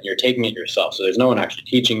content, right? And you're taking it yourself. So there's no one actually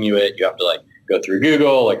teaching you it. You have to like go through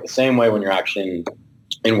Google, like the same way when you're actually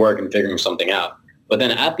in work and figuring something out. But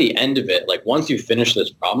then at the end of it, like once you finish this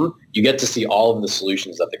problem, you get to see all of the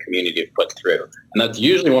solutions that the community have put through. And that's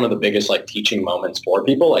usually one of the biggest like teaching moments for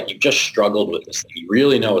people. Like you've just struggled with this thing. You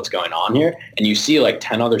really know what's going on here. And you see like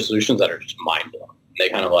 10 other solutions that are just mind blowing. They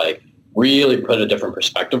kind of like really put a different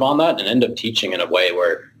perspective on that and end up teaching in a way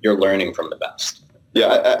where you're learning from the best. Yeah,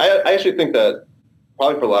 I actually think that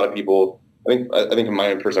probably for a lot of people, I think in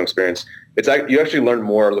my own personal experience, you actually learn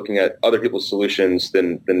more looking at other people's solutions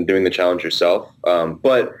than doing the challenge yourself.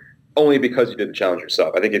 But only because you did the challenge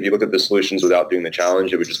yourself. I think if you looked at the solutions without doing the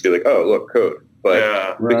challenge, it would just be like, oh, look, code.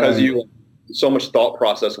 But because so much thought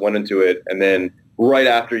process went into it, and then right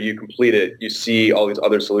after you complete it, you see all these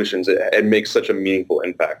other solutions. It makes such a meaningful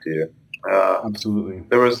impact to you. Absolutely.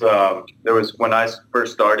 There was when I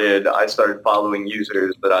first started, I started following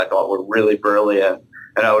users that I thought were really brilliant,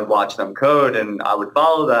 and I would watch them code and I would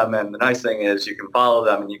follow them. And the nice thing is you can follow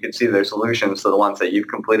them and you can see their solutions to the ones that you've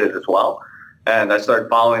completed as well. And I started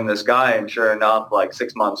following this guy, and sure enough, like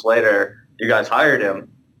 6 months later, you guys hired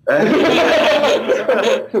him.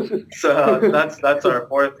 So that's our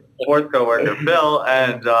fourth coworker, Bill.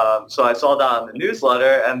 And so I saw that on the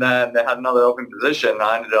newsletter, and then they had another open position. And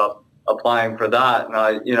I ended up applying for that. And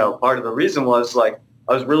part of the reason was like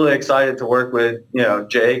I was really excited to work with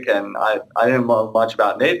Jake, and I didn't know much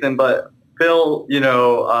about Nathan, but Bill,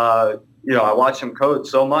 I watched him code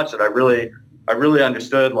so much that I really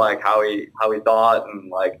understood like how he thought, and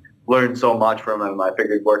like learned so much from him. I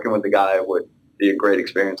figured working with the guy would be a great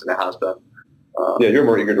experience, and it has been. Yeah, you're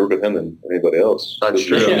more eager to work with him than anybody else. That's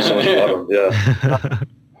true. So much about him. Yeah.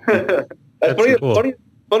 That's cool.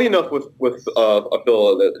 Funny enough with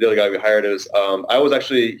Phil, the other guy we hired is I was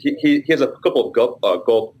actually he has a couple of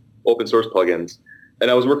Gulp open source plugins, and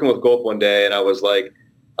I was working with Gulp one day, and I was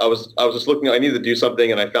just looking. I needed to do something,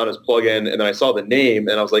 and I found his plugin, and then I saw the name,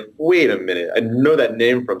 and I was like, wait a minute, I know that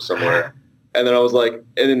name from somewhere. And then I was like,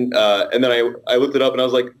 and then I looked it up, and I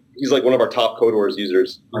was like, he's like one of our top Code Wars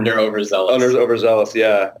users. Under overzealous. Overzealous,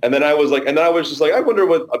 yeah. And then I was just like, I wonder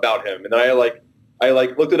what about him. And then I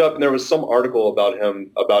looked it up, and there was some article about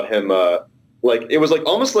him. Like it was like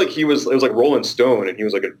almost like it was like Rolling Stone, and he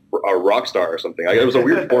was like a rock star or something. It was a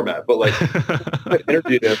weird format, but like I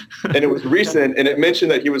interviewed him, and it was recent, and it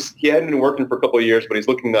mentioned that he hadn't been working for a couple of years, but he's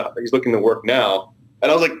looking to work now.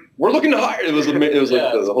 And I was like, we're looking to hire. It was like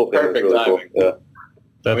the whole thing. Perfect really timing. Cool. Yeah,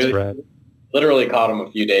 That's rad. Literally caught him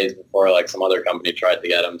a few days before like some other company tried to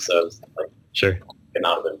get him, so it was like Sure. could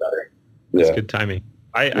not have been better. That's yeah. good timing.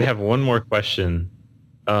 I have one more question.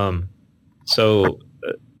 So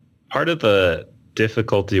part of the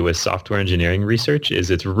difficulty with software engineering research is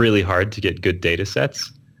it's really hard to get good data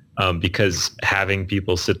sets because having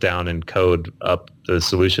people sit down and code up the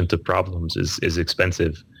solution to problems is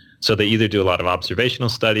expensive. So they either do a lot of observational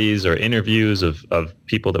studies or interviews of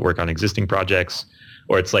people that work on existing projects,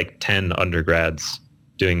 or it's like 10 undergrads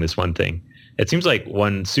doing this one thing. It seems like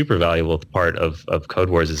one super valuable part of Code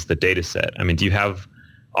Wars is the data set. I mean, do you have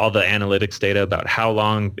all the analytics data about how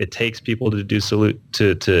long it takes people to do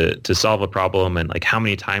to solve a problem, and like how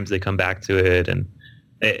many times they come back to it? And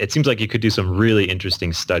it seems like you could do some really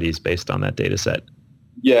interesting studies based on that data set.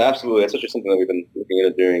 Yeah, absolutely. That's actually something that we've been looking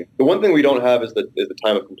into doing. The one thing we don't have is the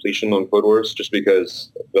time of completion on Code Wars, just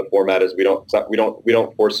because the format is we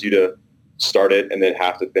don't force you to start it and then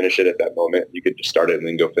have to finish it at that moment. You could just start it and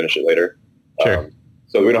then go finish it later. Sure.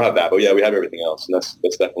 So we don't have that, but yeah, we have everything else, and that's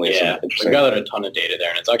definitely some We've interesting. gathered a ton of data there,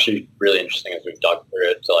 and it's actually really interesting as we've dug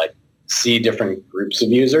through it to like see different groups of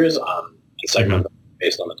users and segment them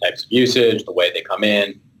based on the types of usage, the way they come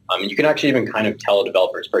in. You can actually even kind of tell a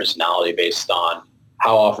developer's personality based on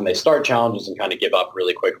how often they start challenges and kind of give up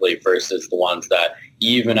really quickly versus the ones that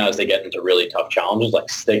even as they get into really tough challenges, like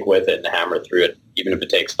stick with it and hammer through it, even if it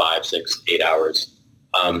takes 5, 6, 8 hours.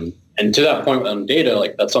 And to that point on data,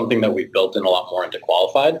 like that's something that we've built in a lot more into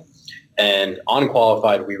Qualified. And on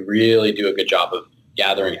Qualified, we really do a good job of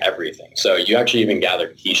gathering everything. So you actually even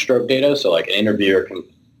gather keystroke data. So like an interviewer can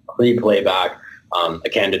pre-playback a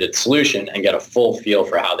candidate solution and get a full feel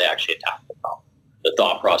for how they actually attacked the problem, the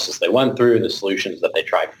thought process they went through, the solutions that they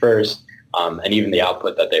tried first, and even the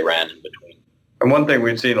output that they ran in between. And one thing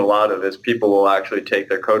we've seen a lot of is people will actually take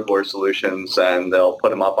their CodeWars solutions and they'll put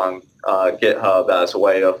them up on GitHub as a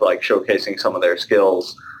way of like showcasing some of their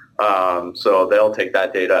skills. So they'll take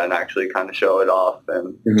that data and actually kind of show it off,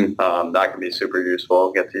 and that can be super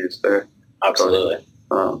useful. Get to use their Absolutely.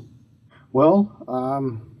 Well,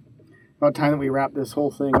 about time that we wrap this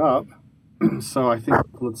whole thing up. So I think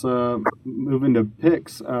let's move into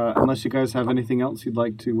picks. Unless you guys have anything else you'd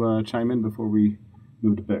like to chime in before we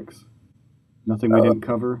move to picks. Nothing we didn't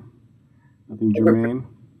cover. Nothing germane.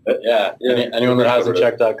 Yeah. Anyone that hasn't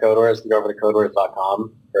checked out CodeWars, can go over to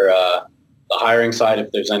codewars.com for the hiring side.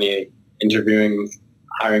 If there's any interviewing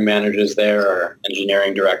hiring managers there or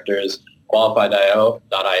engineering directors, qualified.io,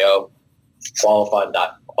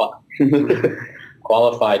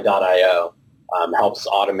 qualified.io helps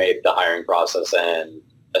automate the hiring process and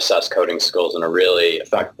assess coding skills in a really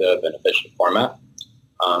effective and efficient format.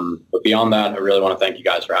 But beyond that, I really want to thank you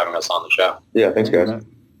guys for having us on the show. Yeah, thanks, guys.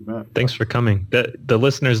 Thanks for coming. The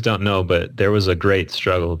listeners don't know, but there was a great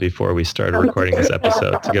struggle before we started recording this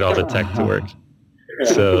episode to get all the tech to work.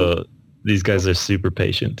 So these guys are super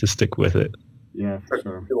patient to stick with it. Yeah, for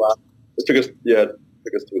sure. It took us 2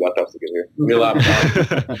 laptops to get here. We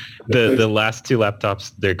laptop. The last 2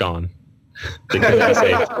 laptops, they're gone. They couldn't be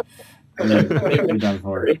saved. You're done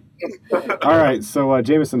for it. All right, so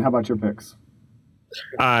Jameson, how about your picks?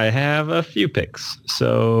 I have a few picks.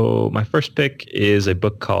 So my first pick is a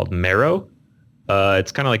book called Marrow.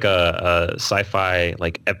 It's kind of like a sci-fi,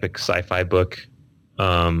 like epic sci-fi book.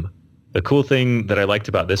 The cool thing that I liked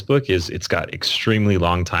about this book is it's got extremely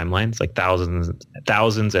long timelines, like thousands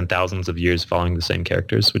and thousands of years following the same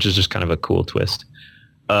characters, which is just kind of a cool twist.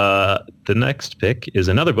 The next pick is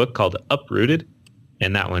another book called Uprooted,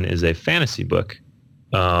 and that one is a fantasy book.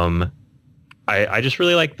 I just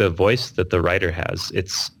really like the voice that the writer has.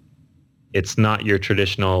 It's not your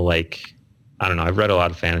traditional, like, I don't know, I've read a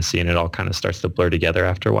lot of fantasy and it all kind of starts to blur together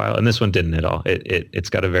after a while. And this one didn't at all. It's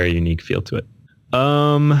got a very unique feel to it.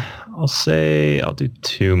 I'll do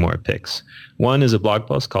 2 more picks. One is a blog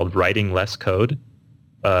post called Writing Less Code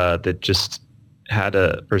that just had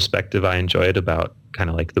a perspective I enjoyed about kind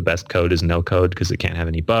of like the best code is no code because it can't have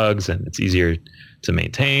any bugs and it's easier to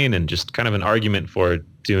maintain, and just kind of an argument for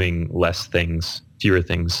doing fewer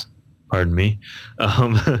things, pardon me,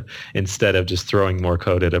 instead of just throwing more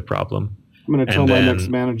code at a problem. I'm going to tell my next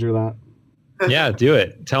manager that. Yeah, do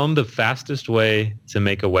it. Tell them the fastest way to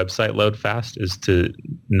make a website load fast is to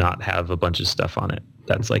not have a bunch of stuff on it.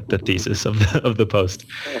 That's like the thesis of the post.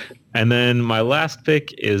 And then my last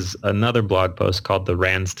pick is another blog post called The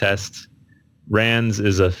Rands Test. Rands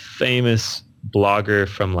is a famous blogger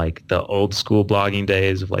from like the old school blogging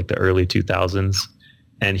days of like the early 2000s.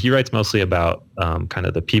 And he writes mostly about kind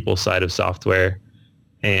of the people side of software.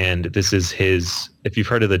 And this is if you've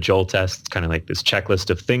heard of the Joel test, it's kind of like this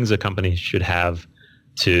checklist of things a company should have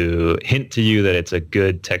to hint to you that it's a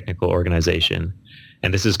good technical organization.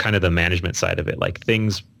 And this is kind of the management side of it, like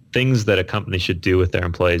things that a company should do with their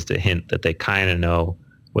employees to hint that they kind of know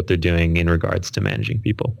what they're doing in regards to managing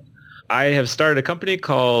people. I have started a company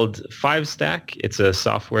called 5Stack. It's a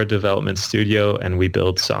software development studio, and we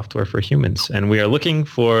build software for humans. And we are looking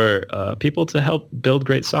for people to help build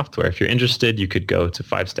great software. If you're interested, you could go to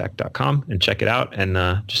 5stack.com and check it out and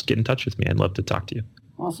just get in touch with me. I'd love to talk to you.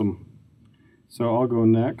 Awesome. So I'll go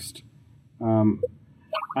next.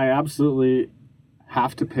 I absolutely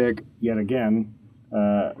have to pick, yet again,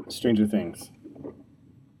 Stranger Things.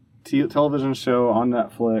 Television show on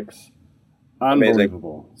Netflix.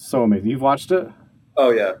 Unbelievable. Amazing. So amazing. You've watched it?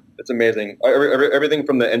 Oh, yeah. It's amazing. Everything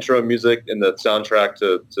from the intro music and the soundtrack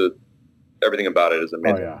to everything about it is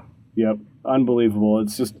amazing. Oh, yeah. Yep. Unbelievable.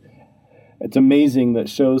 It's amazing that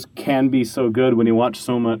shows can be so good when you watch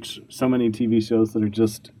so many TV shows that are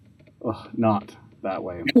just not that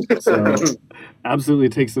way. So absolutely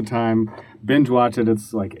takes the time. Binge watch it.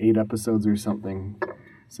 It's like 8 episodes or something.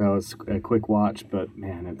 So it's a quick watch, but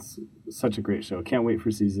man, it's such a great show. Can't wait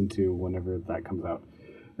for season 2 whenever that comes out.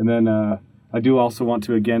 And then I do also want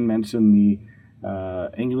to again mention the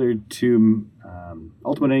Angular 2,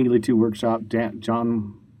 Ultimate Angular 2 workshop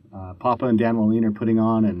John Papa and Dan Moline are putting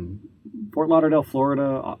on in Fort Lauderdale,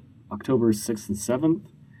 Florida, October 6th and 7th.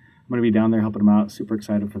 I'm going to be down there helping them out. Super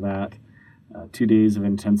excited for that. 2 days of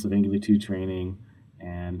intensive Angular 2 training.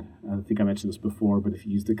 And I think I mentioned this before, but if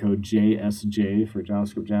you use the code JSJ for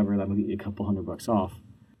JavaScript Jabber, that'll get you a couple $100 off.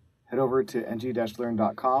 Head over to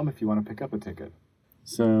ng-learn.com if you want to pick up a ticket.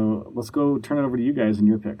 So let's go turn it over to you guys and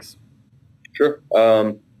your picks. Sure.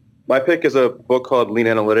 My pick is a book called Lean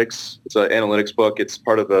Analytics. It's an analytics book. It's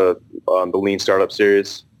part of the Lean Startup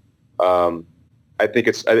series. I think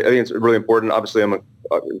it's really important. Obviously,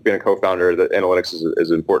 being a co-founder, that analytics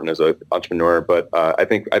is important as an entrepreneur. But I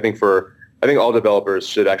think all developers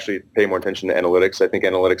should actually pay more attention to analytics. I think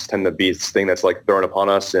analytics tend to be this thing that's like thrown upon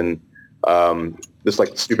us, and this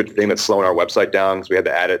like stupid thing that's slowing our website down because we had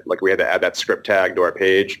to add it. Like we had to add that script tag to our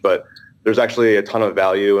page, but there's actually a ton of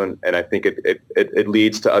value, and I think it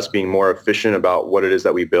leads to us being more efficient about what it is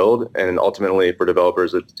that we build, and ultimately for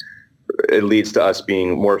developers, it leads to us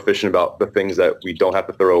being more efficient about the things that we don't have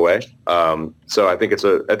to throw away. So I think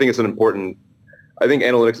analytics is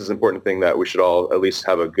an important thing that we should all at least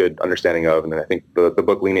have a good understanding of, and I think the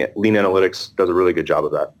book Lean Analytics does a really good job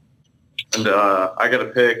of that. And I got a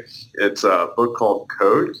pick. It's a book called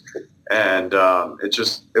Code. And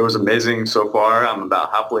it was amazing so far. I'm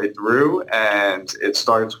about halfway through, and it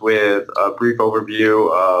starts with a brief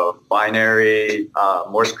overview of binary,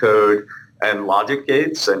 Morse code, and logic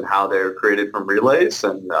gates and how they're created from relays.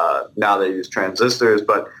 And now they use transistors.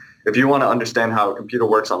 But if you want to understand how a computer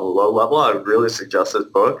works on a low level, I would really suggest this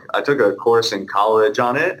book. I took a course in college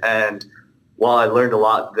on it, and while I learned a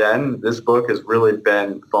lot then, this book has really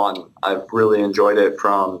been fun. I've really enjoyed it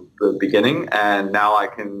from the beginning, and now I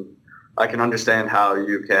can understand how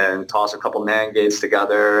you can toss a couple NAND gates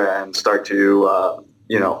together and start to,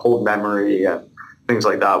 hold memory and things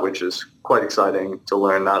like that, which is quite exciting to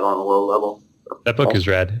learn that on a low level. That book is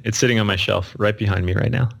rad. It's sitting on my shelf right behind me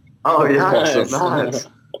right now. Oh, yeah. Nice.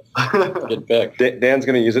 Good pick. Dan's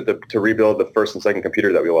going to use it to rebuild the first and second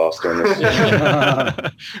computer that we lost during this.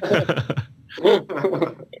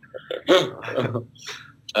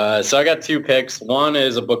 So I got two picks. One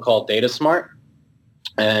is a book called Data Smart.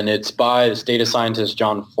 And it's by this data scientist,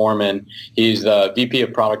 John Foreman. He's the VP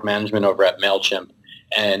of product management over at MailChimp.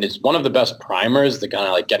 And it's one of the best primers to kind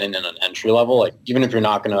of like get in an entry level. Like even if you're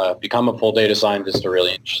not going to become a full data scientist or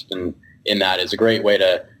really interested in that, it's a great way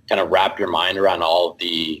to kind of wrap your mind around all of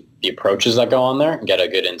the approaches that go on there and get a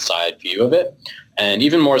good inside view of it. And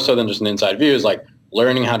even more so than just an inside view is like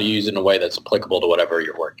learning how to use it in a way that's applicable to whatever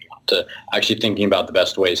you're working on, to actually thinking about the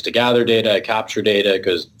best ways to gather data, capture data,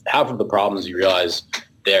 because half of the problems you realize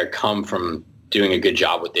there come from doing a good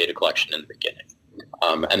job with data collection in the beginning.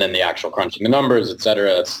 And then the actual crunching the numbers, et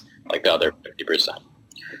cetera, that's like the other 50%.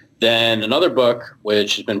 Then another book,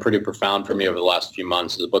 which has been pretty profound for me over the last few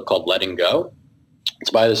months, is a book called Letting Go.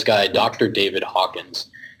 It's by this guy, Dr. David Hawkins.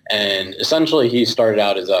 And essentially he started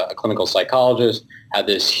out as a clinical psychologist, had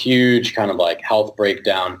this huge kind of like health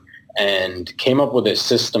breakdown, and came up with a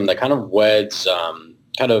system that kind of weds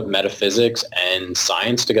kind of metaphysics and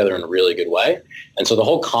science together in a really good way. And so the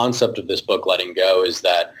whole concept of this book, Letting Go, is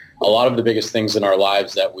that a lot of the biggest things in our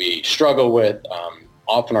lives that we struggle with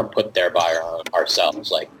often are put there by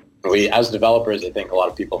ourselves. Like we, as developers, I think a lot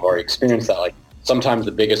of people have already experienced that. Like sometimes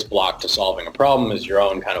the biggest block to solving a problem is your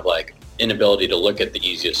own kind of like inability to look at the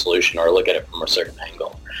easiest solution or look at it from a certain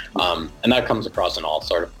angle. And that comes across in all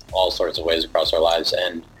sorts of ways across our lives.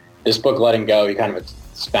 And this book, Letting Go, he kind of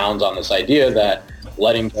expounds on this idea that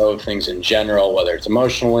letting go of things in general, whether it's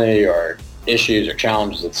emotionally or issues or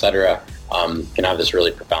challenges, etc., can have this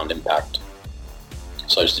really profound impact.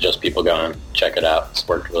 So I just suggest people go and check it out. It's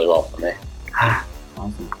worked really well for me.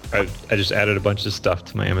 Awesome. I just added a bunch of stuff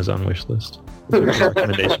to my Amazon wish list.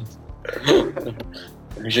 Recommendations.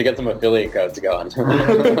 You should get some affiliate codes going.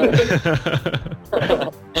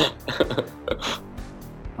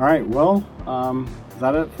 All right. Well, is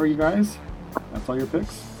that it for you guys? That's all your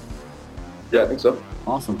picks? Yeah, I think so.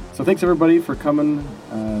 Awesome. So thanks everybody for coming.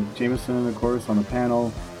 Jameson, of course, on the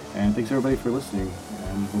panel. And thanks everybody for listening.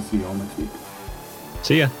 And we'll see you all next week.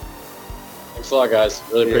 See ya. Thanks a lot, guys.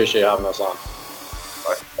 Really appreciate having us on.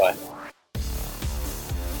 Bye. Bye.